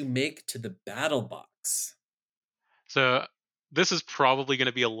changes would you make to the battle box? So this is probably going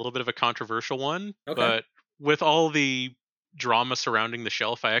to be a little bit of a controversial one, Okay. but with all the drama surrounding the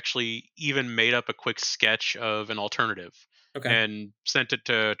shelf, I actually even made up a quick sketch of an alternative and sent it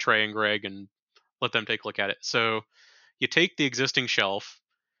to Trey and Greg and let them take a look at it. So you take the existing shelf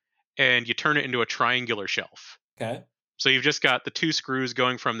and you turn it into a triangular shelf. Okay. So you've just got the 2 screws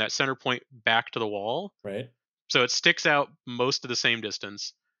going from that center point back to the wall. Right. So it sticks out most of the same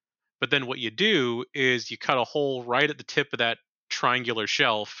distance. But then what you do is you cut a hole right at the tip of that triangular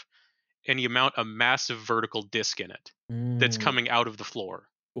shelf and you mount a massive vertical disc in it that's coming out of the floor.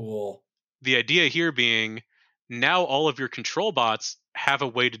 Cool. The idea here being, now all of your control bots have a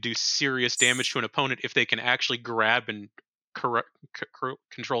way to do serious damage to an opponent if they can actually grab and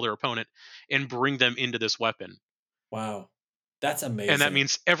control their opponent and bring them into this weapon. Wow. That's amazing. And that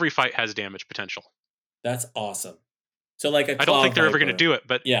means every fight has damage potential. That's awesome. So like a I don't think they're ever Claw going to do it,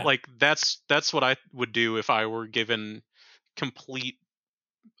 but Yeah. like that's what I would do if I were given complete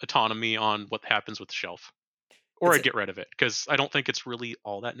autonomy on what happens with the shelf. Or I'd get rid of it, because I don't think it's really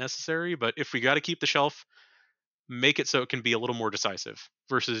all that necessary. But if we got to keep the shelf, make it so it can be a little more decisive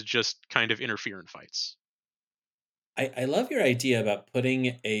versus just kind of interfere in fights. I love your idea about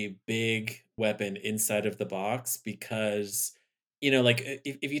putting a big weapon inside of the box because, like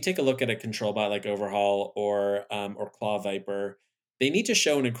if you take a look at a control bot like Overhaul or Claw Viper, they need to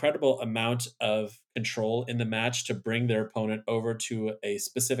show an incredible amount of control in the match to bring their opponent over to a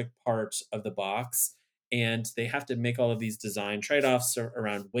specific part of the box. And they have to make all of these design trade-offs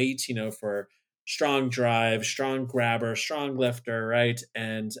around weight, for strong drive, strong grabber, strong lifter, right?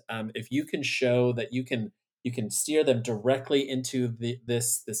 And if you can show that you can steer them directly into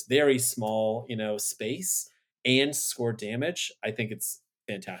this very small space and score damage, I think it's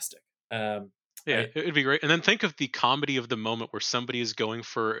fantastic. Yeah, it'd be great. And then think of the comedy of the moment where somebody is going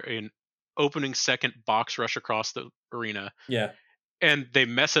for an opening second box rush across the arena, Yeah. and they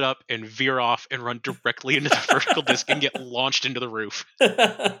mess it up and veer off and run directly into the vertical disc and get launched into the roof.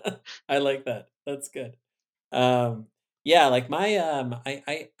 I like that. That's good. Yeah, like my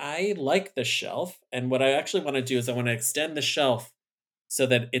I like the shelf, and what I actually want to do is I want to extend the shelf so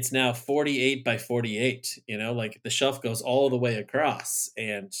that it's now 48 by 48. Like the shelf goes all the way across,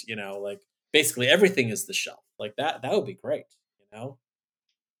 and like basically everything is the shelf. Like that would be great.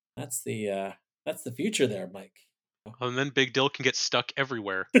 That's the future there, Mike. And then Big Dill can get stuck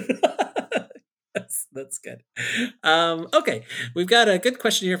everywhere. That's good. Okay, we've got a good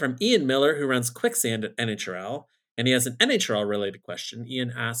question here from Ian Miller, who runs Quicksand at NHRL, and he has an NHRL related question.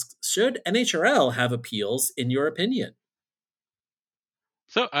 Ian asks, should NHRL have appeals in your opinion?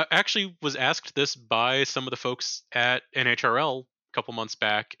 So I actually was asked this by some of the folks at NHRL a couple months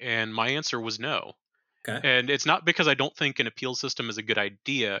back, and my answer was no. Okay. And it's not because I don't think an appeal system is a good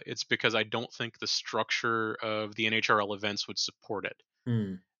idea. It's because I don't think the structure of the NHRL events would support it.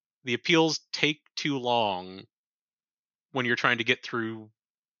 The appeals take too long when you're trying to get through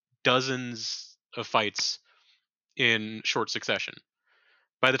dozens of fights in short succession.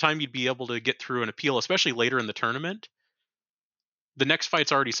 By the time you'd be able to get through an appeal, especially later in the tournament, the next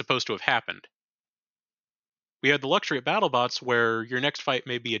fight's already supposed to have happened. We had the luxury at BattleBots where your next fight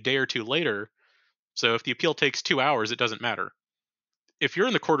may be a day or two later, so if the appeal takes 2 hours, it doesn't matter. If you're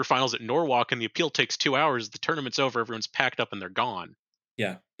in the quarterfinals at Norwalk and the appeal takes 2 hours, the tournament's over, everyone's packed up and they're gone.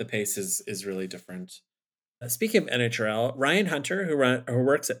 Yeah, the pace is really different. Speaking of NHRL, Ryan Hunter, who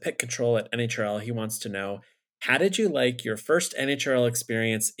works at Pit Control at NHRL, he wants to know, how did you like your first NHRL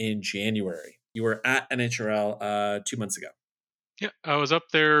experience in January? You were at NHRL 2 months ago. Yeah, I was up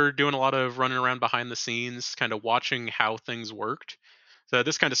there doing a lot of running around behind the scenes, kind of watching how things worked. So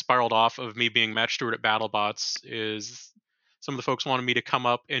this kind of spiraled off of me being match steward at BattleBots. Is some of the folks wanted me to come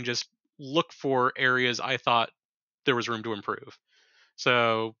up and just look for areas I thought there was room to improve.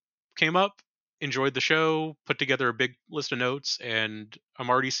 So came up, enjoyed the show, put together a big list of notes, and I'm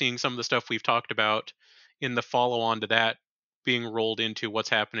already seeing some of the stuff we've talked about in the follow-on to that being rolled into what's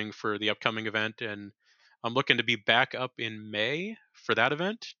happening for the upcoming event. And I'm looking to be back up in May for that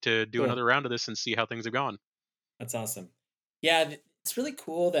event to do another round of this and see how things have gone. That's awesome. Yeah, it's really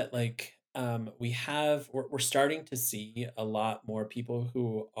cool that like we're starting to see a lot more people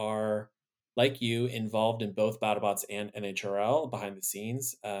who are like you involved in both BattleBots and NHRL behind the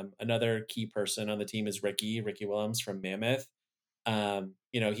scenes. Another key person on the team is Ricky Willems from Mammoth.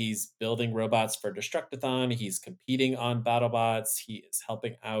 He's building robots for Destructathon. He's competing on BattleBots. He is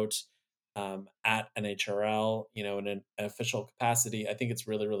helping out at NHRL, in an official capacity. I think it's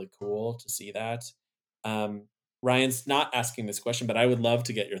really, really cool to see that. Ryan's not asking this question, but I would love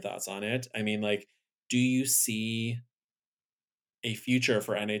to get your thoughts on it. I mean, like, do you see a future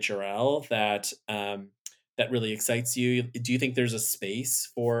for NHRL that really excites you? Do you think there's a space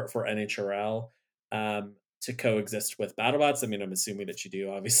for NHRL to coexist with BattleBots? I mean, I'm assuming that you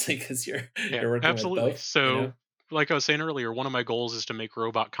do, obviously, because you're working absolutely. with both. So, like I was saying earlier, one of my goals is to make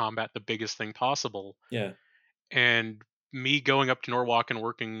robot combat the biggest thing possible. Yeah. And me going up to Norwalk and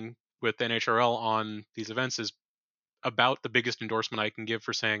working with NHRL on these events is about the biggest endorsement I can give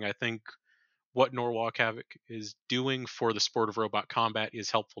for saying I think what Norwalk Havoc is doing for the sport of robot combat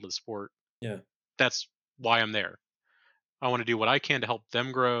is helpful to the sport. Yeah. That's why I'm there. I want to do what I can to help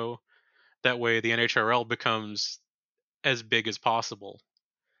them grow. That way the NHRL becomes as big as possible.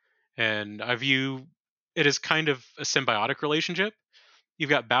 And I view it as kind of a symbiotic relationship. you've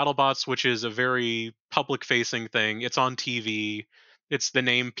got BattleBots, which is a very public-facing thing. It's on TV. It's the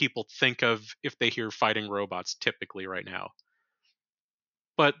name people think of if they hear fighting robots typically right now.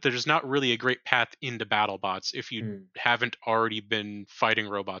 But there's not really a great path into BattleBots if you Mm, haven't already been fighting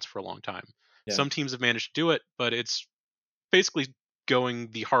robots for a long time. yeah. Some teams have managed to do it, but it's basically going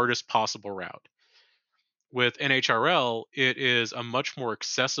the hardest possible route. With NHRL, it is a much more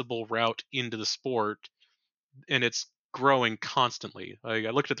accessible route into the sport, and it's growing constantly. Like, I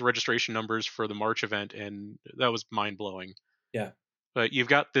looked at the registration numbers for the March event, and that was mind blowing. Yeah. But you've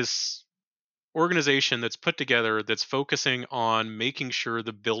got this organization that's put together that's focusing on making sure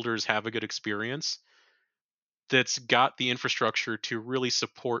the builders have a good experience, that's got the infrastructure to really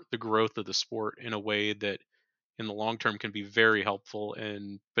support the growth of the sport in a way that in the long term can be very helpful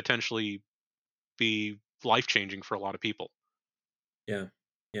and potentially be life changing for a lot of people. Yeah.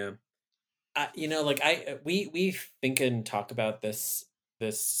 Yeah. Like we think and talk about this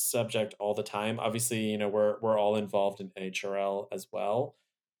subject all the time. Obviously, we're all involved in NHRL as well,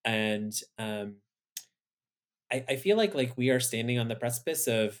 and I feel like we are standing on the precipice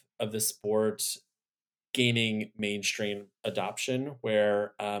of the sport gaining mainstream adoption,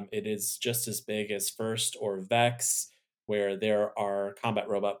 where it is just as big as First or Vex, where there are combat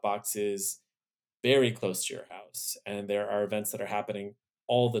robot boxes very close to your house, and there are events that are happening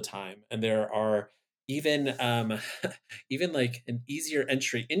all the time, and there are even even like an easier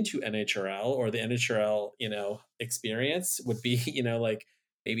entry into NHRL or the NHRL experience would be like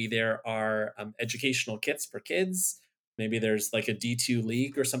maybe there are educational kits for kids, maybe there's like a D2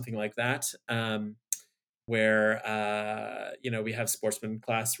 league or something like that, where we have sportsman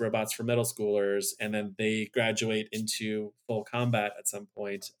class robots for middle schoolers, and then they graduate into full combat at some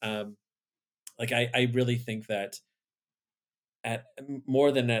point. Like I really think that at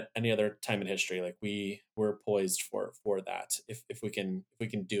more than at any other time in history, like we're poised for that if we can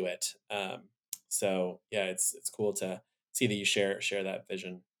do it. So yeah, it's cool to see that you share that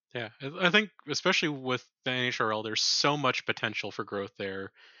vision. Yeah, I think especially with the NHRL, there's so much potential for growth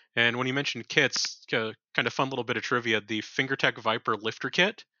there. And when you mentioned kits, kind of fun little bit of trivia: the FingerTech Viper lifter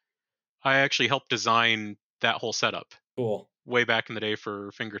kit, I actually helped design that whole setup Cool. way back in the day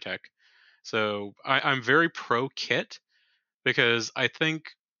for FingerTech. So I'm very pro kit because I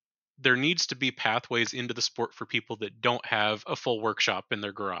think there needs to be pathways into the sport for people that don't have a full workshop in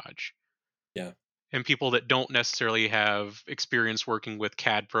their garage, Yeah. and people that don't necessarily have experience working with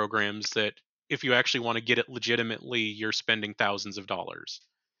CAD programs that if you actually want to get it legitimately, you're spending thousands of dollars.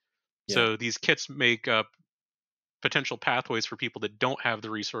 Yeah. So these kits make up potential pathways for people that don't have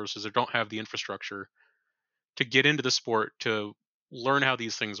the resources or don't have the infrastructure to get into the sport, to learn how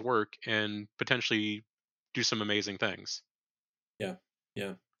these things work and potentially do some amazing things. Yeah.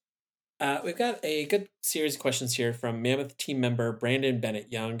 Yeah. We've got a good series of questions here from Mammoth team member Brandon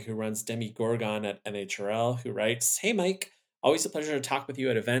Bennett Young, who runs Demi Gorgon at NHRL, who writes, "Hey, Mike, always a pleasure to talk with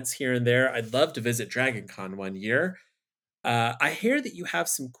you at events here and there. I'd love to visit Dragon Con one year. I hear that you have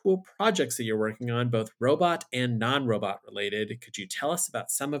some cool projects that you're working on, both robot and non-robot related. Could you tell us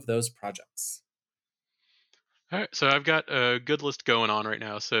about some of those projects?" All right, so I've got a good list going on right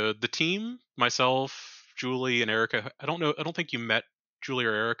now. So the team, myself, Julie, and Erica. I don't think you met Julie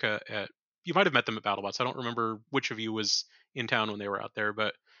or Erica at. You might have met them at BattleBots. I don't remember which of you was in town when they were out there,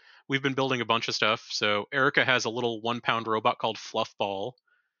 but we've been building a bunch of stuff. So Erica has a little 1 pound robot called Fluffball,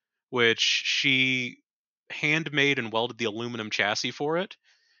 which she handmade and welded the aluminum chassis for it.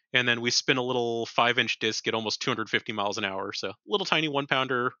 And then we spin a little 5-inch disc at almost 250 miles an hour. So little tiny 1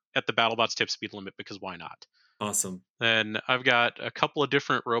 pounder at the BattleBots tip speed limit, because why not? Awesome. Then I've got a couple of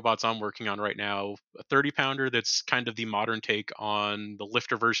different robots I'm working on right now. A 30 pounder that's kind of the modern take on the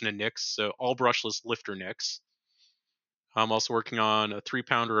lifter version of Nyx, so all brushless lifter Nyx. I'm also working on a 3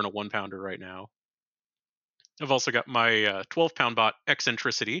 pounder and a 1 pounder right now. I've also got my 12 pound bot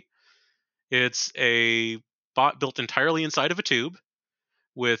Eccentricity. It's a bot built entirely inside of a tube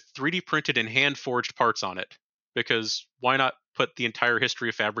with 3D printed and hand forged parts on it, because why not put the entire history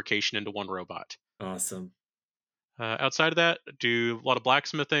of fabrication into one robot? Awesome. Outside of that, I do a lot of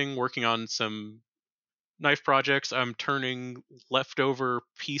blacksmithing, working on some knife projects. I'm turning leftover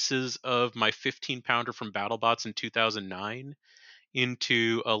pieces of my 15 pounder from BattleBots in 2009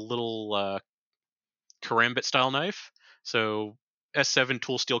 into a little karambit style knife. So S7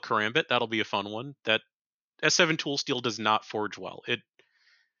 tool steel karambit, that'll be a fun one. That S7 tool steel does not forge well.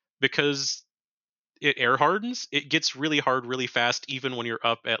 Because it air hardens, it gets really hard really fast, even when you're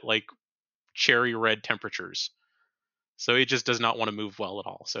up at like cherry red temperatures. So it just does not want to move well at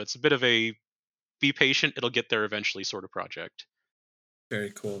all. So it's a bit of a be patient, it'll get there eventually sort of project. Very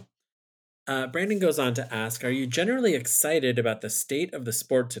cool. Brandon goes on to ask, are you generally excited about the state of the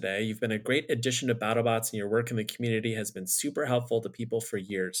sport today? You've been a great addition to BattleBots, and your work in the community has been super helpful to people for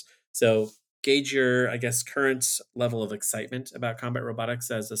years. So gauge your, I guess, current level of excitement about combat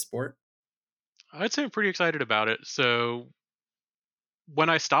robotics as a sport. I'd say I'm pretty excited about it. So when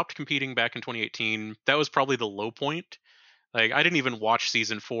I stopped competing back in 2018, that was probably the low point. Like I didn't even watch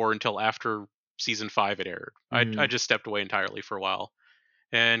season 4 until after season 5 had aired. I Mm, just stepped away entirely for a while.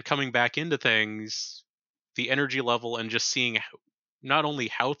 And coming back into things, the energy level and just seeing not only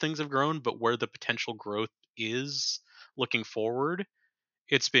how things have grown, but where the potential growth is looking forward,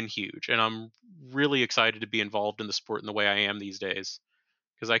 it's been huge. And I'm really excited to be involved in the sport in the way I am these days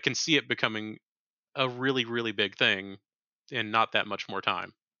because I can see it becoming a really, really big thing in not that much more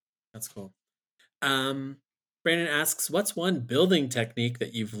time. that's cool. Um, Brandon asks, what's one building technique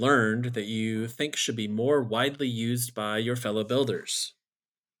that you've learned that you think should be more widely used by your fellow builders?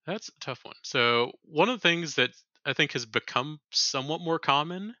 That's a tough one. So, one of the things that I think has become somewhat more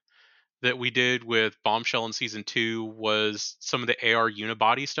common that we did with Bombshell in season 2 was some of the AR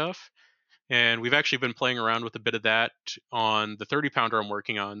unibody stuff. And we've actually been playing around with a bit of that on the 30 pounder I'm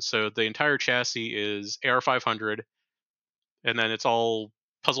working on. So the entire chassis is AR 500, and then it's all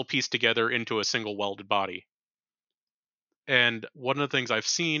puzzle pieced together into a single welded body. And one of the things I've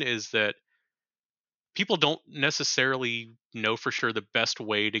seen is that people don't necessarily know for sure the best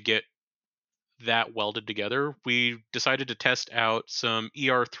way to get that welded together. We decided to test out some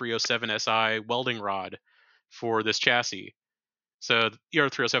ER307SI welding rod for this chassis. So the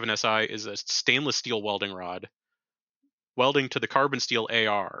ER307SI is a stainless steel welding rod welding to the carbon steel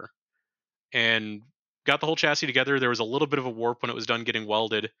AR, and got the whole chassis together. There was a little bit of a warp when it was done getting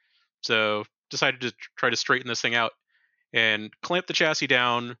welded, so decided to try to straighten this thing out and clamped the chassis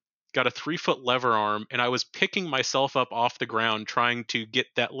down. Got a 3-foot lever arm, and I was picking myself up off the ground trying to get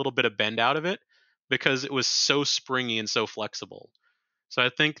that little bit of bend out of it because it was so springy and so flexible. So I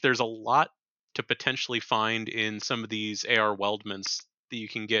think there's a lot to potentially find in some of these AR weldments that you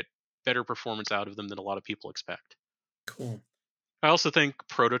can get better performance out of them than a lot of people expect. Cool. I also think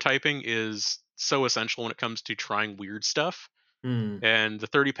prototyping is so essential when it comes to trying weird stuff. Hmm. And the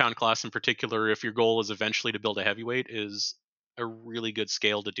 30-pound class in particular, if your goal is eventually to build a heavyweight, is a really good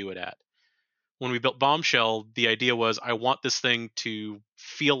scale to do it at. When we built Bombshell, the idea was I want this thing to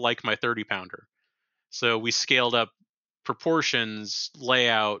feel like my 30-pounder. So we scaled up proportions,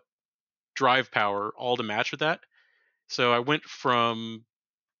 layout, drive power, all to match with that. So I went from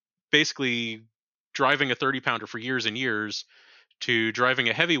basically driving a 30-pounder for years and years to driving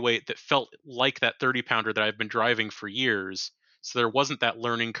a heavyweight that felt like that 30-pounder that I've been driving for years. So there wasn't that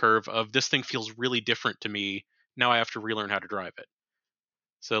learning curve of this thing feels really different to me. Now I have to relearn how to drive it.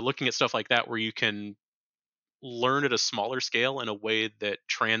 So looking at stuff like that where you can learn at a smaller scale in a way that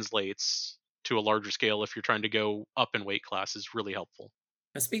translates to a larger scale if you're trying to go up in weight class is really helpful.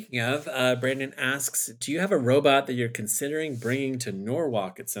 Now, speaking of, Brandon asks, do you have a robot that you're considering bringing to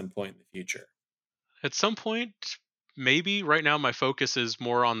Norwalk at some point in the future? At some point, maybe. Right now my focus is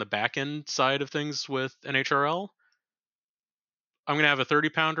more on the back end side of things with NHRL. I'm going to have a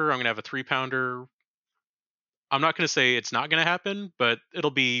 30-pounder, I'm going to have a 3-pounder. I'm not going to say it's not going to happen, but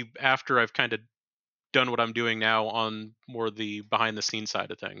it'll be after I've kind of done what I'm doing now on more the behind the scenes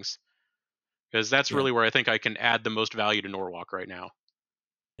side of things. Because that's Yeah. really where I think I can add the most value to Norwalk right now.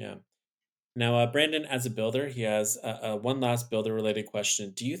 Yeah. Now, Brandon, as a builder, he has one last builder related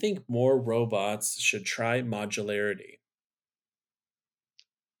question. Do you think more robots should try modularity?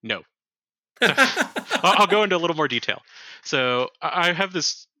 No. So I'll go into a little more detail. So I have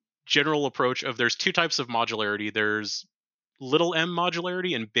this general approach of there's two types of modularity. There's little m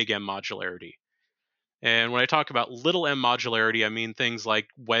modularity and big M modularity. And when I talk about little m modularity, I mean things like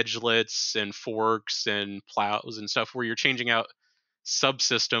wedgelets and forks and plows and stuff where you're changing out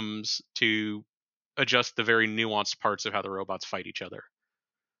subsystems to adjust the very nuanced parts of how the robots fight each other.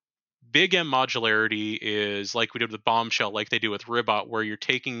 Big M modularity is like we did with Bombshell, like they do with Ribot, where you're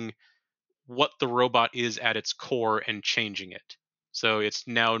taking what the robot is at its core and changing it. So it's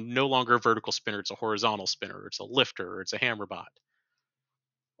now no longer a vertical spinner, it's a horizontal spinner, it's a lifter, or it's a hammer bot.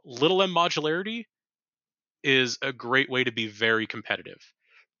 Little M modularity is a great way to be very competitive.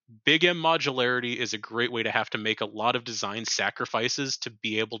 Big M modularity is a great way to have to make a lot of design sacrifices to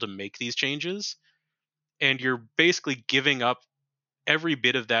be able to make these changes. And you're basically giving up every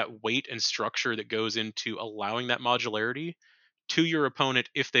bit of that weight and structure that goes into allowing that modularity to your opponent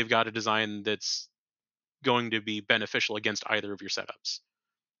if they've got a design that's going to be beneficial against either of your setups.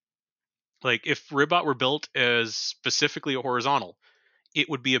 Like if Ribot were built as specifically a horizontal, it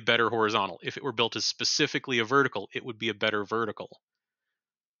would be a better horizontal. If it were built as specifically a vertical, it would be a better vertical.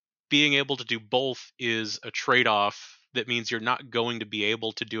 being able to do both is a trade-off that means you're not going to be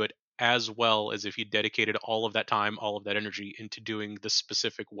able to do it as well as if you dedicated all of that time, all of that energy into doing the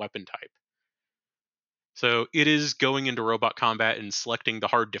specific weapon type. So it is going into robot combat and selecting the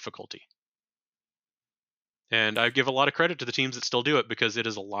hard difficulty. And I give a lot of credit to the teams that still do it because it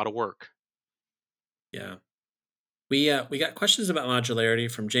is a lot of work. Yeah. We got questions about modularity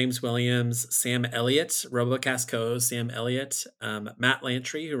from James Williams, Sam Elliott, Robocast co-host Sam Elliott, Matt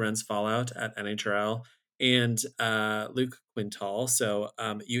Lantry, who runs Fallout at NHRL, and Luke Quintal. So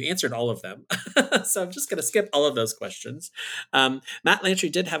you answered all of them. So I'm just going to skip all of those questions. Matt Lantry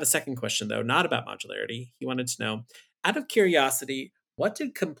did have a second question, though, not about modularity. He wanted to know, out of curiosity, what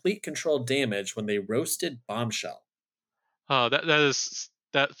did Complete Control damage when they roasted Bombshell?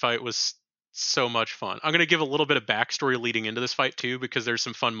 That fight was so much fun. I'm going to give a little bit of backstory leading into this fight too, because there's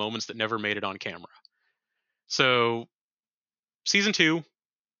some fun moments that never made it on camera. So, season 2,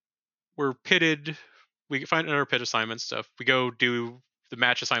 we're pitted. We find our pit assignment stuff. We go do the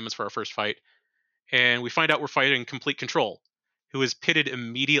match assignments for our first fight, and we find out we're fighting Complete Control, who is pitted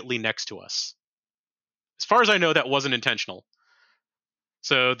immediately next to us. As far as I know, that wasn't intentional.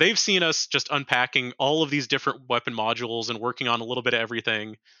 So they've seen us just unpacking all of these different weapon modules and working on a little bit of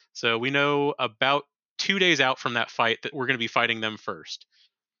everything. So we know about 2 days out from that fight that we're going to be fighting them first.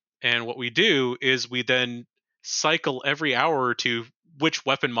 And what we do is we then cycle every hour or two which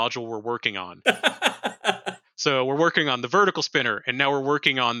weapon module we're working on. So we're working on the vertical spinner, and now we're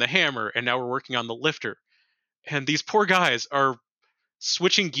working on the hammer, and now we're working on the lifter. And these poor guys are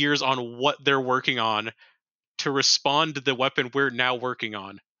switching gears on what they're working on to respond to the weapon we're now working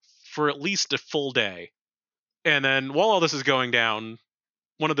on for at least a full day. And then while all this is going down,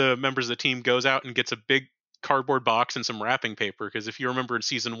 one of the members of the team goes out and gets a big cardboard box and some wrapping paper, because if you remember in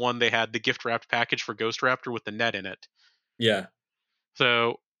season 1, they had the gift wrapped package for Ghost Raptor with the net in it. Yeah.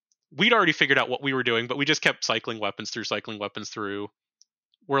 So we'd already figured out what we were doing, but we just kept cycling weapons through.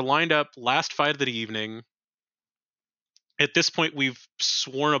 We're lined up, last fight of the evening. At this point, we've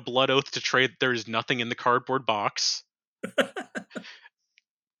sworn a blood oath to trade there's nothing in the cardboard box.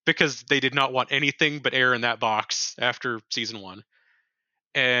 Because they did not want anything but air in that box after season 1.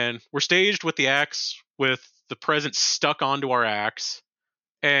 And we're staged with the axe, with the present stuck onto our axe.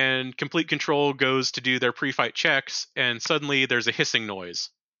 And Complete Control goes to do their pre-fight checks, and suddenly there's a hissing noise.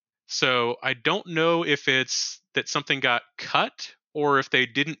 So I don't know if it's that something got cut, or if they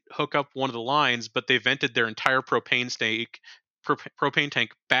didn't hook up one of the lines, but they vented their entire propane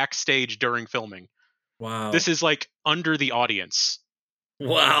tank backstage during filming. Wow. This is like under the audience.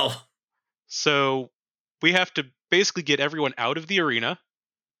 Wow. So we have to basically get everyone out of the arena,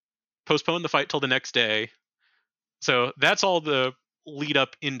 postpone the fight till the next day. So that's all the lead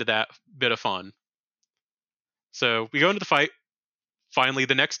up into that bit of fun. So we go into the fight finally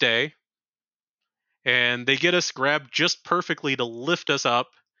the next day, and they get us grabbed just perfectly to lift us up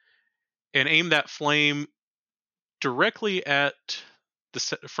and aim that flame directly at the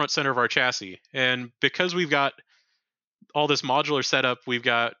front center of our chassis. And because we've got all this modular setup, we've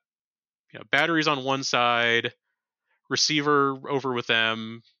got batteries on one side, receiver over with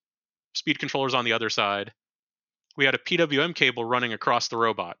them, speed controllers on the other side. We had a PWM cable running across the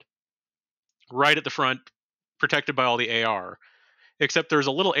robot, right at the front, protected by all the AR. Except there's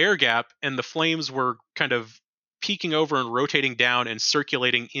a little air gap, and the flames were kind of peeking over and rotating down and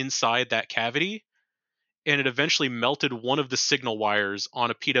circulating inside that cavity. And it eventually melted one of the signal wires on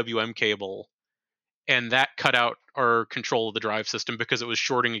a PWM cable, and that cut out our control of the drive system because it was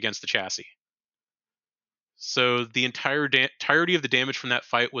shorting against the chassis. So the entirety of the damage from that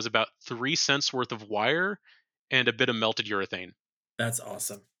fight was about 3 cents worth of wire and a bit of melted urethane. That's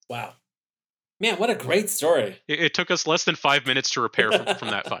awesome. Wow. Man, what a great story. It took us less than 5 minutes to repair from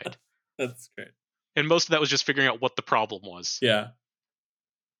that fight. That's great. And most of that was just figuring out what the problem was. Yeah.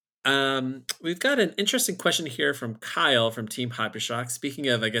 We've got an interesting question here from Kyle from Team Hypershock. Speaking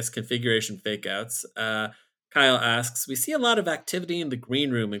of, I guess, configuration fakeouts, Kyle asks, we see a lot of activity in the green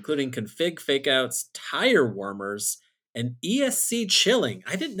room, including config fakeouts, tire warmers, and ESC chilling.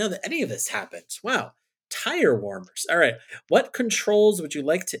 I didn't know that any of this happened. Wow. Tire warmers. All right. What controls would you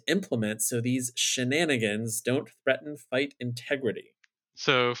like to implement so these shenanigans don't threaten fight integrity?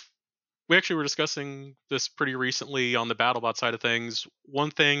 So we actually were discussing this pretty recently on the BattleBot side of things.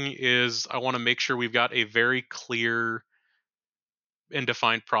 One thing is I want to make sure we've got a very clear and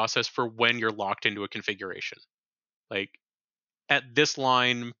defined process for when you're locked into a configuration. Like at this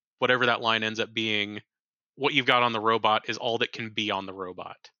line, whatever that line ends up being, what you've got on the robot is all that can be on the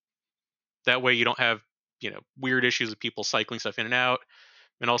robot. That way you don't have weird issues of people cycling stuff in and out,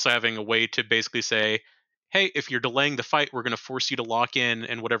 and also having a way to basically say, hey, if you're delaying the fight, we're going to force you to lock in,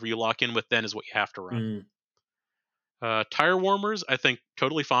 and whatever you lock in with then is what you have to run. Tire warmers, I think,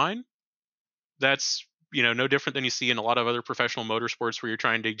 totally fine. That's no different than you see in a lot of other professional motorsports where you're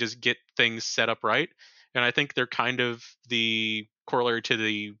trying to just get things set up right. And I think they're kind of the corollary to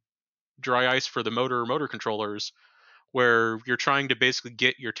the dry ice for the motor controllers, where you're trying to basically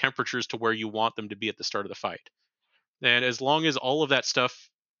get your temperatures to where you want them to be at the start of the fight. And as long as all of that stuff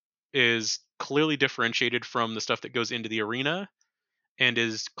is clearly differentiated from the stuff that goes into the arena and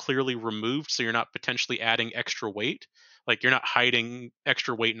is clearly removed, so you're not potentially adding extra weight, like you're not hiding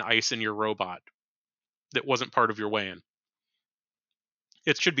extra weight and ice in your robot that wasn't part of your weigh-in,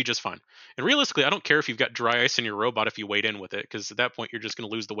 it should be just fine. And realistically, I don't care if you've got dry ice in your robot if you weighed in with it, because at that point you're just going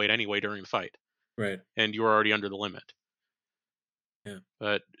to lose the weight anyway during the fight. Right. And you're already under the limit. Yeah.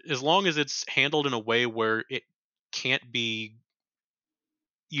 But as long as it's handled in a way where it can't be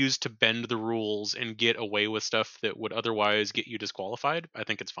used to bend the rules and get away with stuff that would otherwise get you disqualified, I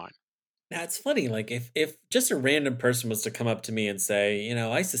think it's fine. Now it's funny, like if just a random person was to come up to me and say,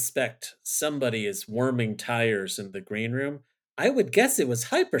 I suspect somebody is warming tires in the green room, I would guess it was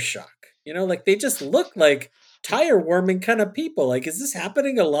Hypershock. Like they just look like tire warming kind of people. Like, is this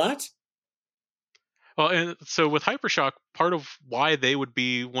happening a lot? Well, and so with Hypershock, part of why they would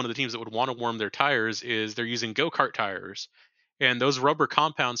be one of the teams that would want to warm their tires is they're using go-kart tires, and those rubber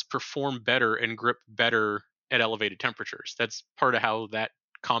compounds perform better and grip better at elevated temperatures. That's part of how that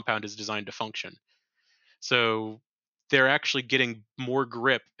compound is designed to function. So they're actually getting more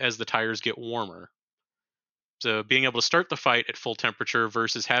grip as the tires get warmer. So being able to start the fight at full temperature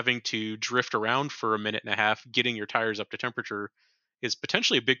versus having to drift around for a minute and a half, getting your tires up to temperature, is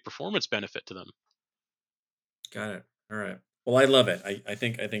potentially a big performance benefit to them. Got it. All right. Well, I love it. I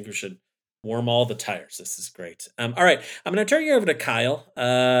think we should warm all the tires. This is great. All right. I'm going to turn you over to Kyle.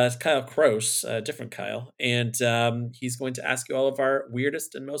 It's Kyle Kroos, different Kyle, and he's going to ask you all of our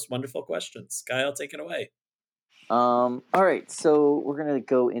weirdest and most wonderful questions. Kyle, take it away. All right, so we're going to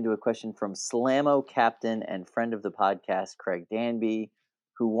go into a question from Slammo Captain and friend of the podcast, Craig Danby,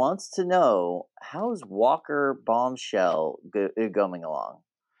 who wants to know, how's Walker Bombshell going along?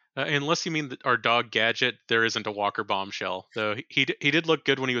 Unless you mean our dog Gadget, there isn't a Walker Bombshell. Though he did look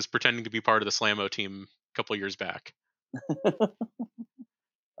good when he was pretending to be part of the Slammo team a couple of years back.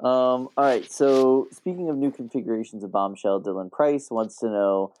 All right, so speaking of new configurations of Bombshell, Dylan Price wants to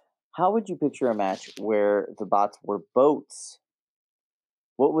know, how would you picture a match where the bots were boats?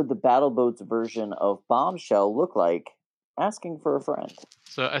 What would the Battle Boats version of Bombshell look like? Asking for a friend.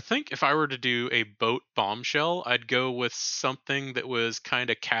 So I think if I were to do a boat Bombshell, I'd go with something that was kind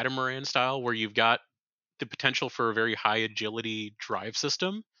of catamaran style, where you've got the potential for a very high agility drive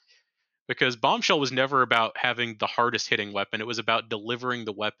system. Because Bombshell was never about having the hardest hitting weapon, it was about delivering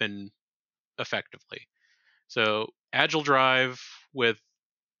the weapon effectively. So agile drive with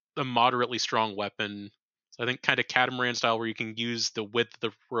a moderately strong weapon. So I think kind of catamaran style, where you can use the width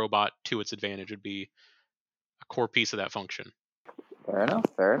of the robot to its advantage, would be a core piece of that function. Fair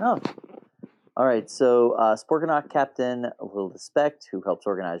enough. All right, so Sporkanaut Captain Lil Specht, who helps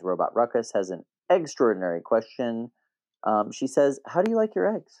organize Robot Ruckus, has an extraordinary question. She says, how do you like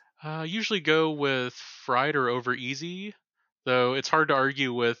your eggs? Usually go with fried or over easy, though it's hard to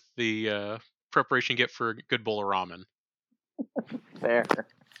argue with the preparation you get for a good bowl of ramen. Fair.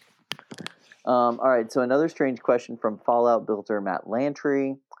 All right, so another strange question from Fallout builder Matt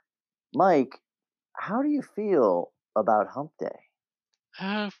Lantry. Mike, how do you feel about Hump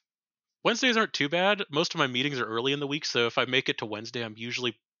Day? Wednesdays aren't too bad. Most of my meetings are early in the week, so if I make it to Wednesday, I'm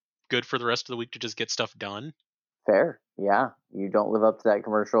usually good for the rest of the week to just get stuff done. Fair. Yeah, you don't live up to that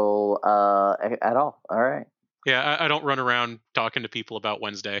commercial at all. All right. Yeah, I don't run around talking to people about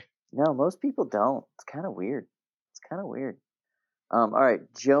Wednesday. No, most people don't. It's kind of weird. All right,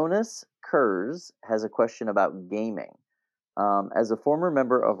 Jonas Kurz has a question about gaming. As a former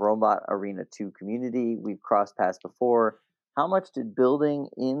member of Robot Arena 2 community, we've crossed paths before. How much did building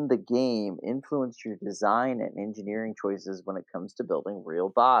in the game influence your design and engineering choices when it comes to building real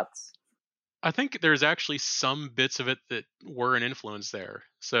bots? I think there's actually some bits of it that were an influence there.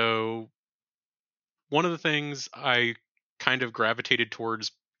 So one of the things I kind of gravitated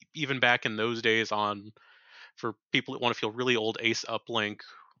towards, even back in those days, for people that want to feel really old, Ace Uplink,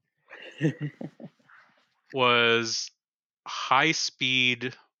 was high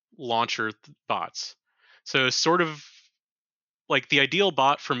speed launcher bots. So sort of like the ideal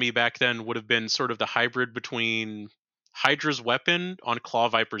bot for me back then would have been sort of the hybrid between Hydra's weapon on Claw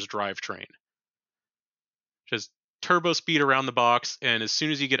Viper's drivetrain. Just turbo speed around the box, and as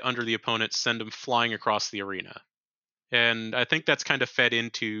soon as you get under the opponent, send them flying across the arena. And I think that's kind of fed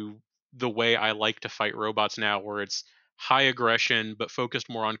into the way I like to fight robots now, where it's high aggression but focused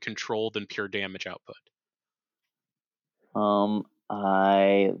more on control than pure damage output.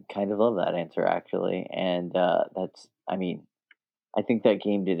 I kind of love that answer actually, and I think that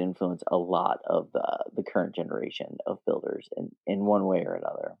game did influence a lot of the current generation of builders in one way or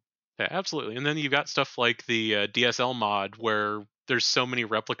another. Yeah, absolutely. And then you've got stuff like the DSL mod, where there's so many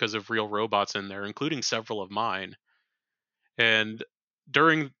replicas of real robots in there, including several of mine. And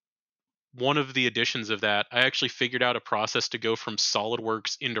during one of the editions of that, I actually figured out a process to go from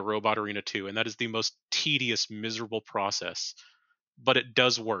SolidWorks into Robot Arena 2, and that is the most tedious, miserable process. But it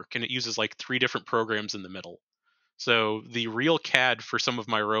does work, and it uses like 3 different programs in the middle. So the real CAD for some of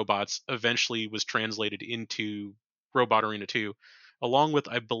my robots eventually was translated into Robot Arena 2, along with,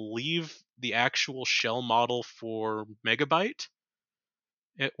 I believe, the actual shell model for Megabyte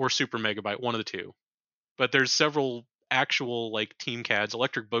or Super Megabyte, one of the two. But there's several actual like team CADs,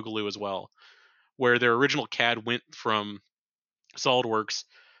 Electric Boogaloo as well, where their original CAD went from SolidWorks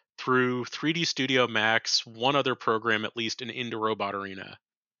through 3D Studio Max, one other program at least, and into Robot Arena.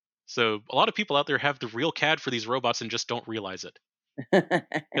 So a lot of people out there have the real CAD for these robots and just don't realize it,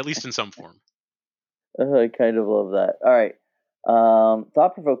 at least in some form. I kind of love that. All right.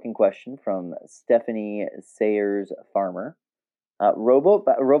 Thought-provoking question from Stephanie Sayers Farmer. Robot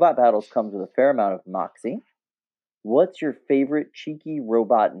battles comes with a fair amount of moxie. What's your favorite cheeky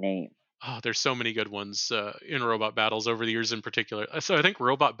robot name? Oh, there's so many good ones in robot battles over the years in particular. So I think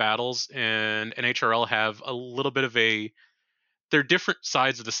robot battles and NHRL have a little bit of they're different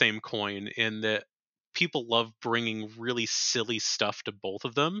sides of the same coin in that people love bringing really silly stuff to both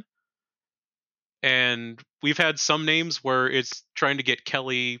of them. And we've had some names where it's trying to get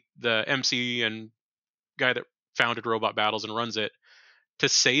Kelly, the MC and guy that founded Robot Battles and runs it, to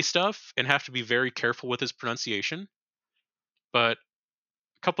say stuff and have to be very careful with his pronunciation. But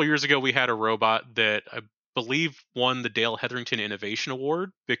a couple of years ago, we had a robot that I believe won the Dale Hetherington Innovation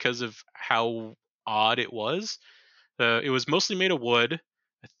Award because of how odd it was. It was mostly made of wood.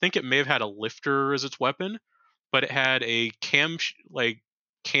 I think it may have had a lifter as its weapon, but it had a camshaft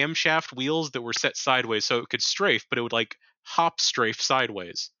wheels that were set sideways so it could strafe, but it would like hop strafe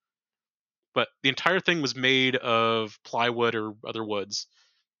sideways. But the entire thing was made of plywood or other woods.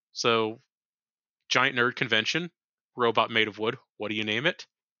 So, giant nerd convention, robot made of wood. What do you name it?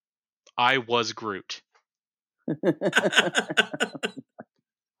 I was Groot.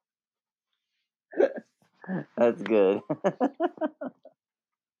 That's good.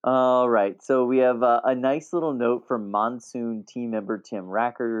 All right, so we have a nice little note from Monsoon team member Tim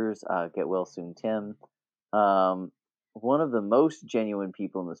Rackers. Get well soon, Tim. One of the most genuine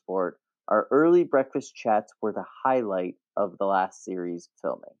people in the sport. Our early breakfast chats were the highlight of the last series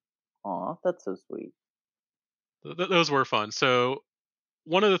filming. Aw, that's so sweet. Those were fun. So,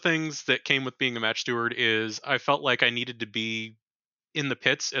 one of the things that came with being a match steward is I felt like I needed to be in the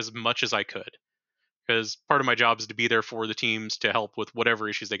pits as much as I could, because part of my job is to be there for the teams to help with whatever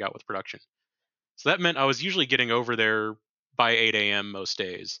issues they got with production. So that meant I was usually getting over there by 8 a.m. most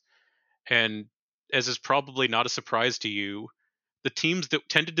days. And as is probably not a surprise to you, the teams that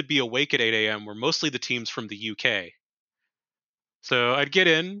tended to be awake at 8 a.m. were mostly the teams from the UK. So I'd get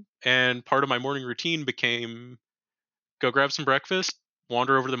in, and part of my morning routine became go grab some breakfast,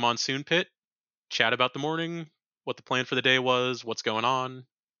 wander over to the Monsoon pit, chat about the morning, what the plan for the day was, what's going on.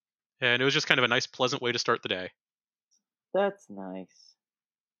 And it was just kind of a nice, pleasant way to start the day. That's nice.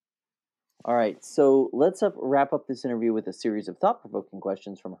 All right, so let's wrap up this interview with a series of thought-provoking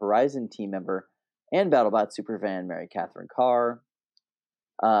questions from Horizon team member and BattleBot superfan Mary Catherine Carr.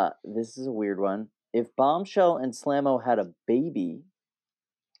 This is a weird one. If Bombshell and Slammo had a baby,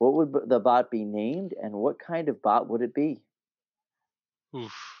 what would the bot be named, and what kind of bot would it be?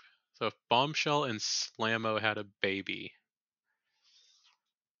 Oof. So if Bombshell and Slammo had a baby,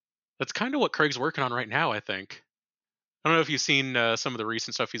 that's kind of what Craig's working on right now, I think. I don't know if you've seen some of the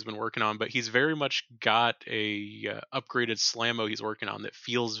recent stuff he's been working on, but he's very much got a upgraded Slammo he's working on that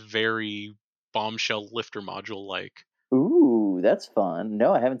feels very Bombshell lifter module like. Ooh, that's fun.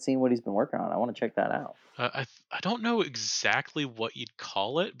 No, I haven't seen what he's been working on. I want to check that out. I don't know exactly what you'd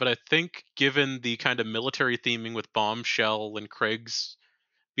call it, but I think given the kind of military theming with Bombshell and Craig's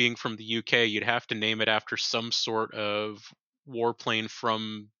being from the UK, you'd have to name it after some sort of warplane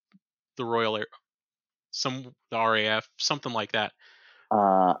from the the RAF, something like that.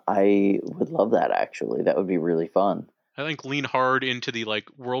 I would love that actually. That would be really fun. I think lean hard into the like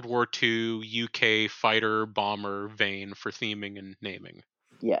World War II UK fighter bomber vein for theming and naming.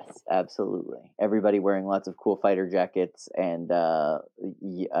 Yes, absolutely. Everybody wearing lots of cool fighter jackets and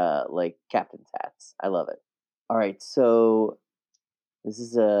like captain's hats. I love it. All right, so This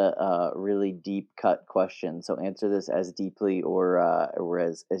is a really deep cut question, so answer this as deeply or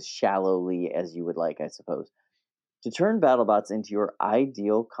as shallowly as you would like, I suppose. To turn BattleBots into your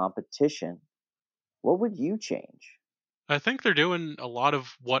ideal competition, what would you change? I think they're doing a lot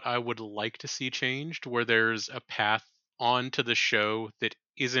of what I would like to see changed, where there's a path onto the show that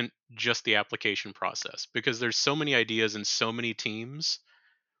isn't just the application process, because there's so many ideas and so many teams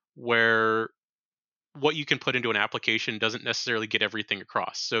where what you can put into an application doesn't necessarily get everything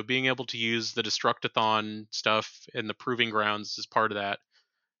across. So being able to use the Destructathon stuff and the Proving Grounds as part of that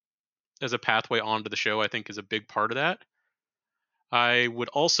as a pathway onto the show, I think is a big part of that. I would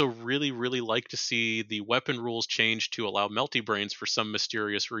also really, really like to see the weapon rules change to allow melty brains for some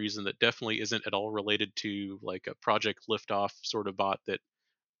mysterious reason that definitely isn't at all related to like a Project Liftoff sort of bot that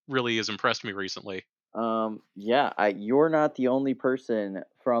really has impressed me recently. You're not the only person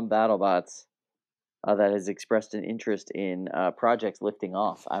from BattleBots that has expressed an interest in projects lifting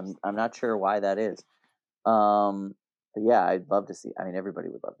off. I'm not sure why that is. But yeah, I'd love to see. I mean, everybody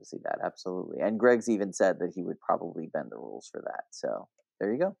would love to see that, absolutely. And Greg's even said that he would probably bend the rules for that. So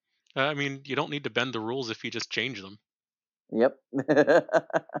there you go. I mean, you don't need to bend the rules if you just change them. Yep.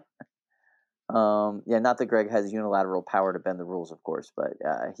 Yeah, not that Greg has unilateral power to bend the rules, of course, but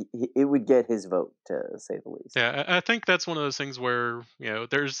it would get his vote, to say the least. Yeah, I think that's one of those things where,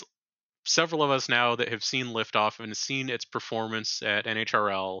 there's several of us now that have seen Liftoff and seen its performance at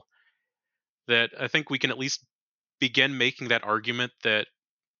NHRL that I think we can at least begin making that argument that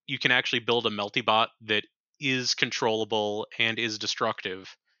you can actually build a melty bot that is controllable and is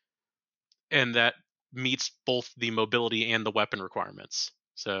destructive, and that meets both the mobility and the weapon requirements.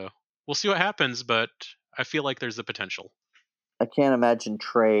 So we'll see what happens, but I feel like there's the potential. I can't imagine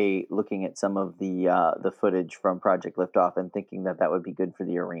Trey looking at some of the footage from Project Liftoff and thinking that would be good for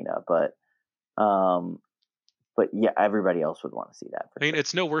the arena, but yeah, everybody else would want to see that. I mean,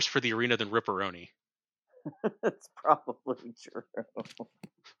 it's no worse for the arena than Ripperoni. That's probably true.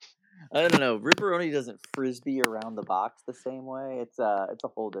 I don't know. Ripperoni doesn't frisbee around the box the same way. It's a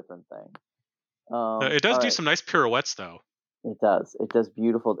whole different thing. It does do some nice pirouettes, though. It does. It does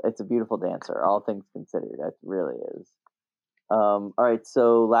beautiful. It's a beautiful dancer, all things considered. It really is. All right.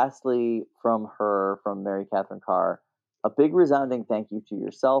 So, lastly, from Mary Catherine Carr, a big resounding thank you to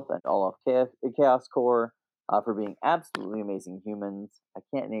yourself and all of Chaos Core for being absolutely amazing humans. I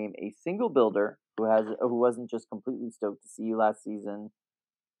can't name a single builder who wasn't just completely stoked to see you last season.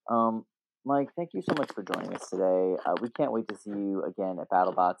 Mike, thank you so much for joining us today. We can't wait to see you again at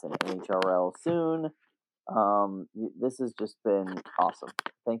BattleBots and NHRL soon. This has just been awesome.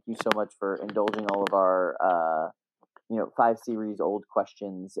 Thank you so much for indulging all of our 5 series old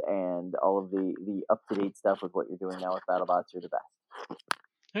questions and all of the up-to-date stuff with what you're doing now with BattleBots. You're the best.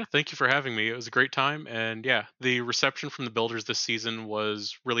 Yeah, thank you for having me. It was a great time, and yeah, the reception from the builders this season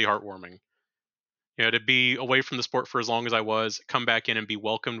was really heartwarming. To be away from the sport for as long as I was, come back in and be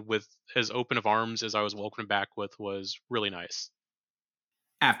welcomed with as open of arms as I was welcomed back with was really nice.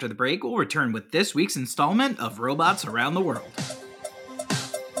 After the break, we'll return with this week's installment of Robots Around the World.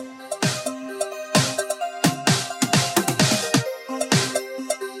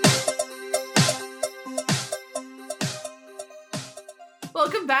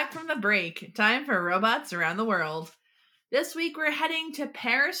 Welcome back from the break. Time for Robots Around the World. This week we're heading to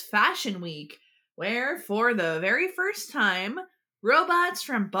Paris Fashion Week, where for the very first time, robots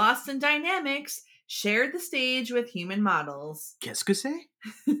from Boston Dynamics shared the stage with human models. Qu'est-ce que c'est?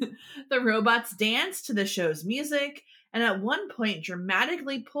 The robots danced to the show's music, and at one point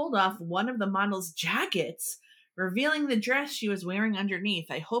dramatically pulled off one of the model's jackets, revealing the dress she was wearing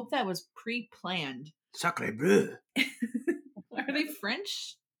underneath. I hope that was pre-planned. Sacré bleu. Are they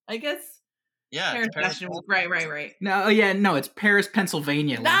French? I guess. Yeah, Paris Fashion Week. Right. No, it's Paris,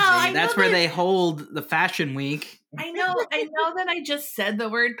 Pennsylvania, Lindsay. That's where they hold the Fashion Week. I know that I just said the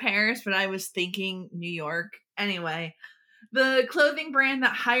word Paris, but I was thinking New York. Anyway, the clothing brand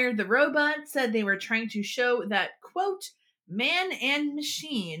that hired the robot said they were trying to show that, quote, man and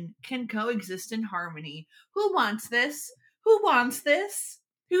machine can coexist in harmony. Who wants this?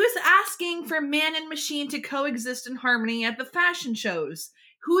 Who's asking for man and machine to coexist in harmony at the fashion shows?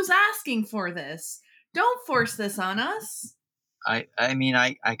 Who's asking for this? Don't force this on us. I mean,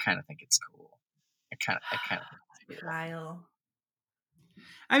 I kind of think it's cool. I kind of think it's cool. Kyle.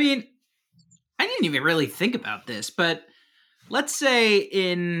 I mean, I didn't even really think about this, but let's say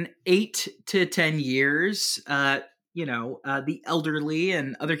in 8 to 10 years, the elderly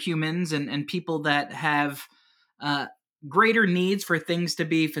and other humans and people that have greater needs for things to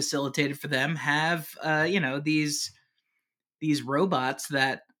be facilitated for them have, these robots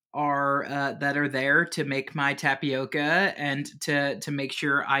that are there to make my tapioca and to make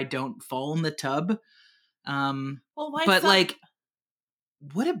sure I don't fall in the tub. Well, why But some- like,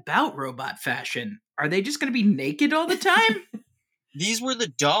 what about robot fashion? Are they just going to be naked all the time? These were the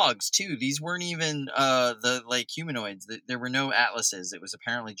dogs too. These weren't even the like humanoids. There were no atlases. It was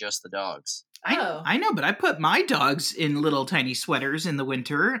apparently just the dogs. Oh. I know, but I put my dogs in little tiny sweaters in the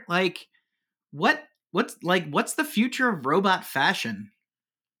winter. Like, what's the future of robot fashion?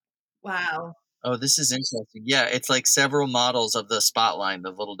 Wow. Oh, this is interesting. Yeah, it's like several models of the Spotline,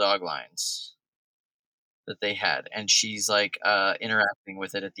 the little dog lines that they had, and she's like interacting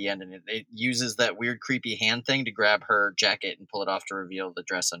with it at the end, and it uses that weird creepy hand thing to grab her jacket and pull it off to reveal the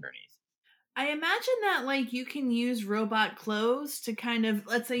dress underneath. I imagine that like you can use robot clothes to kind of,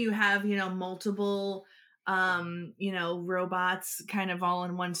 let's say you have, multiple robots kind of all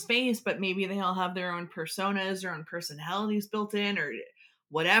in one space, but maybe they all have their own personas, their own personalities built in or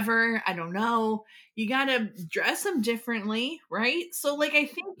whatever. I don't know. You got to dress them differently, right? So like I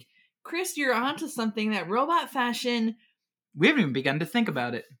think Chris, you're onto something. That robot fashion. We haven't even begun to think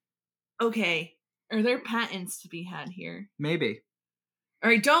about it. Okay. Are there patents to be had here? Maybe. All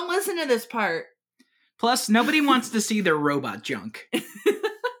right, don't listen to this part. Plus, nobody wants to see their robot junk.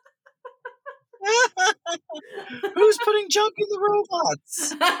 Who's putting junk in the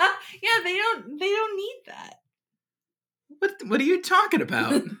robots? Yeah, they don't need that. What are you talking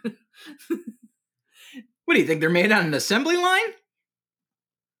about? What do you think, they're made on an assembly line?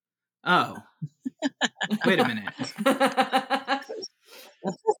 Oh. Wait a minute.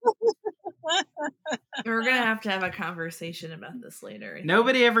 We're gonna have to have a conversation about this later. I think.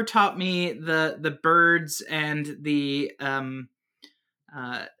 Nobody ever taught me the birds and the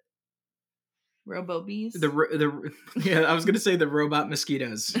Robo-bees. the yeah, I was gonna say the robot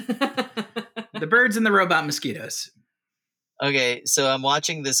mosquitoes. The birds and the robot mosquitoes. Okay, so I'm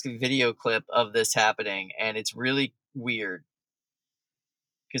watching this video clip of this happening, and it's really weird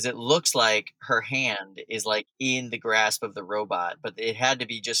because it looks like her hand is like in the grasp of the robot, but it had to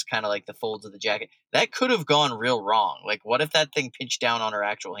be just kind of like the folds of the jacket. That could have gone real wrong. Like, what if that thing pinched down on her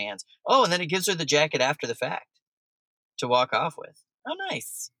actual hands? Oh, and then it gives her the jacket after the fact to walk off with. Oh,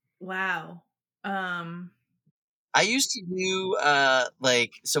 nice. Wow. I used to do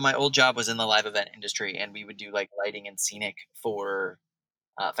so my old job was in the live event industry, and we would do like lighting and scenic for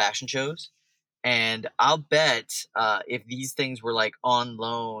fashion shows. And I'll bet if these things were like on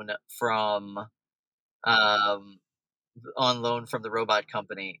loan from the robot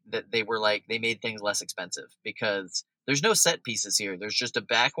company, that they were like they made things less expensive because there's no set pieces here. There's just a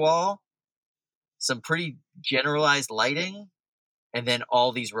back wall, some pretty generalized lighting, and then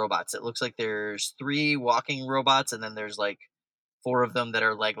all these robots. It looks like there's 3 walking robots, and then there's like 4 of them that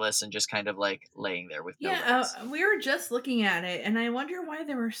are legless and just kind of like laying there with no legs. We were just looking at it, and I wonder why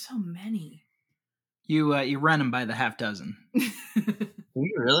there were so many. You run them by the half dozen.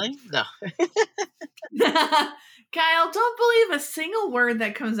 Really? No. Kyle, don't believe a single word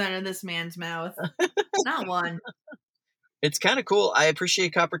that comes out of this man's mouth. Not one. It's kind of cool. I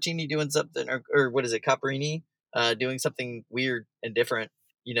appreciate Coppertini doing something, or what is it, Copperini? Doing something weird and different.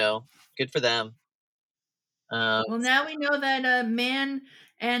 Good for them. Well, now we know that man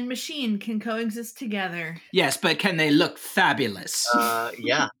and machine can coexist together. Yes, but can they look fabulous?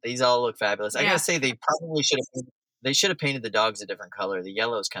 Yeah, these all look fabulous. I Yeah. gotta say, they probably should have painted the dogs a different color. The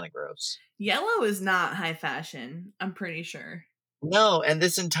yellow is kind of gross. Yellow is not high fashion, I'm pretty sure. No, and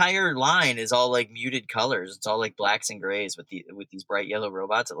this entire line is all like muted colors. It's all like blacks and grays with these bright yellow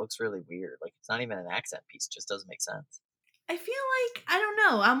robots. It looks really weird. Like it's not even an accent piece. It just doesn't make sense. I feel like, I don't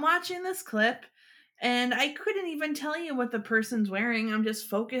know, I'm watching this clip and I couldn't even tell you what the person's wearing. I'm just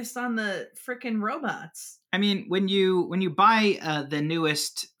focused on the frickin' robots. I mean, when you buy the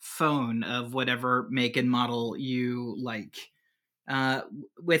newest phone of whatever make and model you like,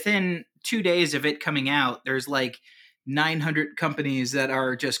 within 2 days of it coming out, there's like 900 companies that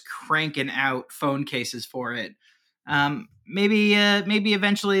are just cranking out phone cases for it. Maybe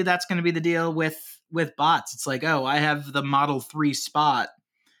eventually that's going to be the deal with bots. It's like, oh, I have the Model 3 Spot,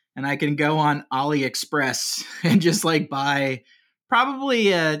 and I can go on AliExpress and just like buy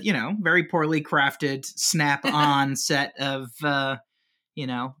probably a very poorly crafted snap-on set of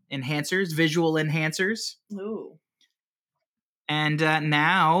enhancers, visual enhancers. Ooh. And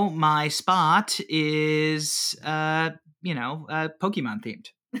now my Spot is Pokemon themed.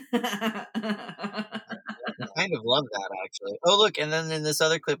 I kind of love that, actually. Oh, look, and then in this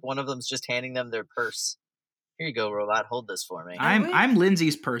other clip, one of them's just handing them their purse. Here you go, robot. Hold this for me. I'm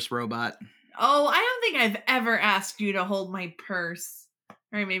Lindsay's purse robot. Oh, I don't think I've ever asked you to hold my purse.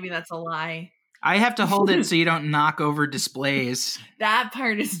 Or maybe that's a lie. I have to hold it so you don't knock over displays. That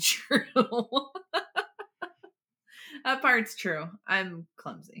part is true. That part's true. I'm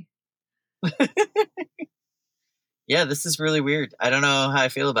clumsy. Yeah, this is really weird. I don't know how I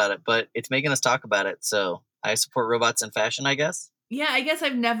feel about it, but it's making us talk about it. So I support robots in fashion, I guess. Yeah, I guess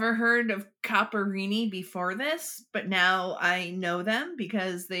I've never heard of Copperini before this, but now I know them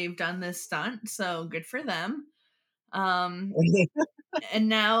because they've done this stunt. So good for them. And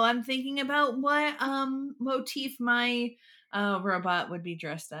now I'm thinking about what motif my robot would be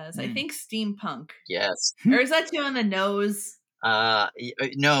dressed as. I think steampunk. Yes. Or is that too on the nose? No,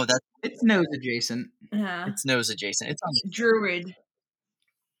 that's It's nose adjacent. Yeah. it's nose adjacent. It's on. Druid.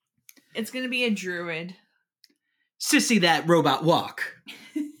 It's gonna be a druid. Sissy that robot walk.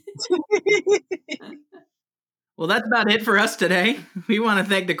 Well, that's about it for us today. We want to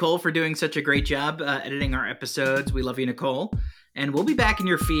thank Nicole for doing such a great job editing our episodes. We love you, Nicole. And we'll be back in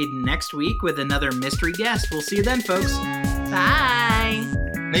your feed next week with another mystery guest. We'll see you then, folks. Bye.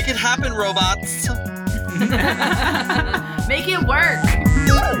 Make it happen, robots. Make it work.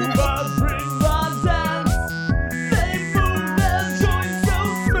 Robot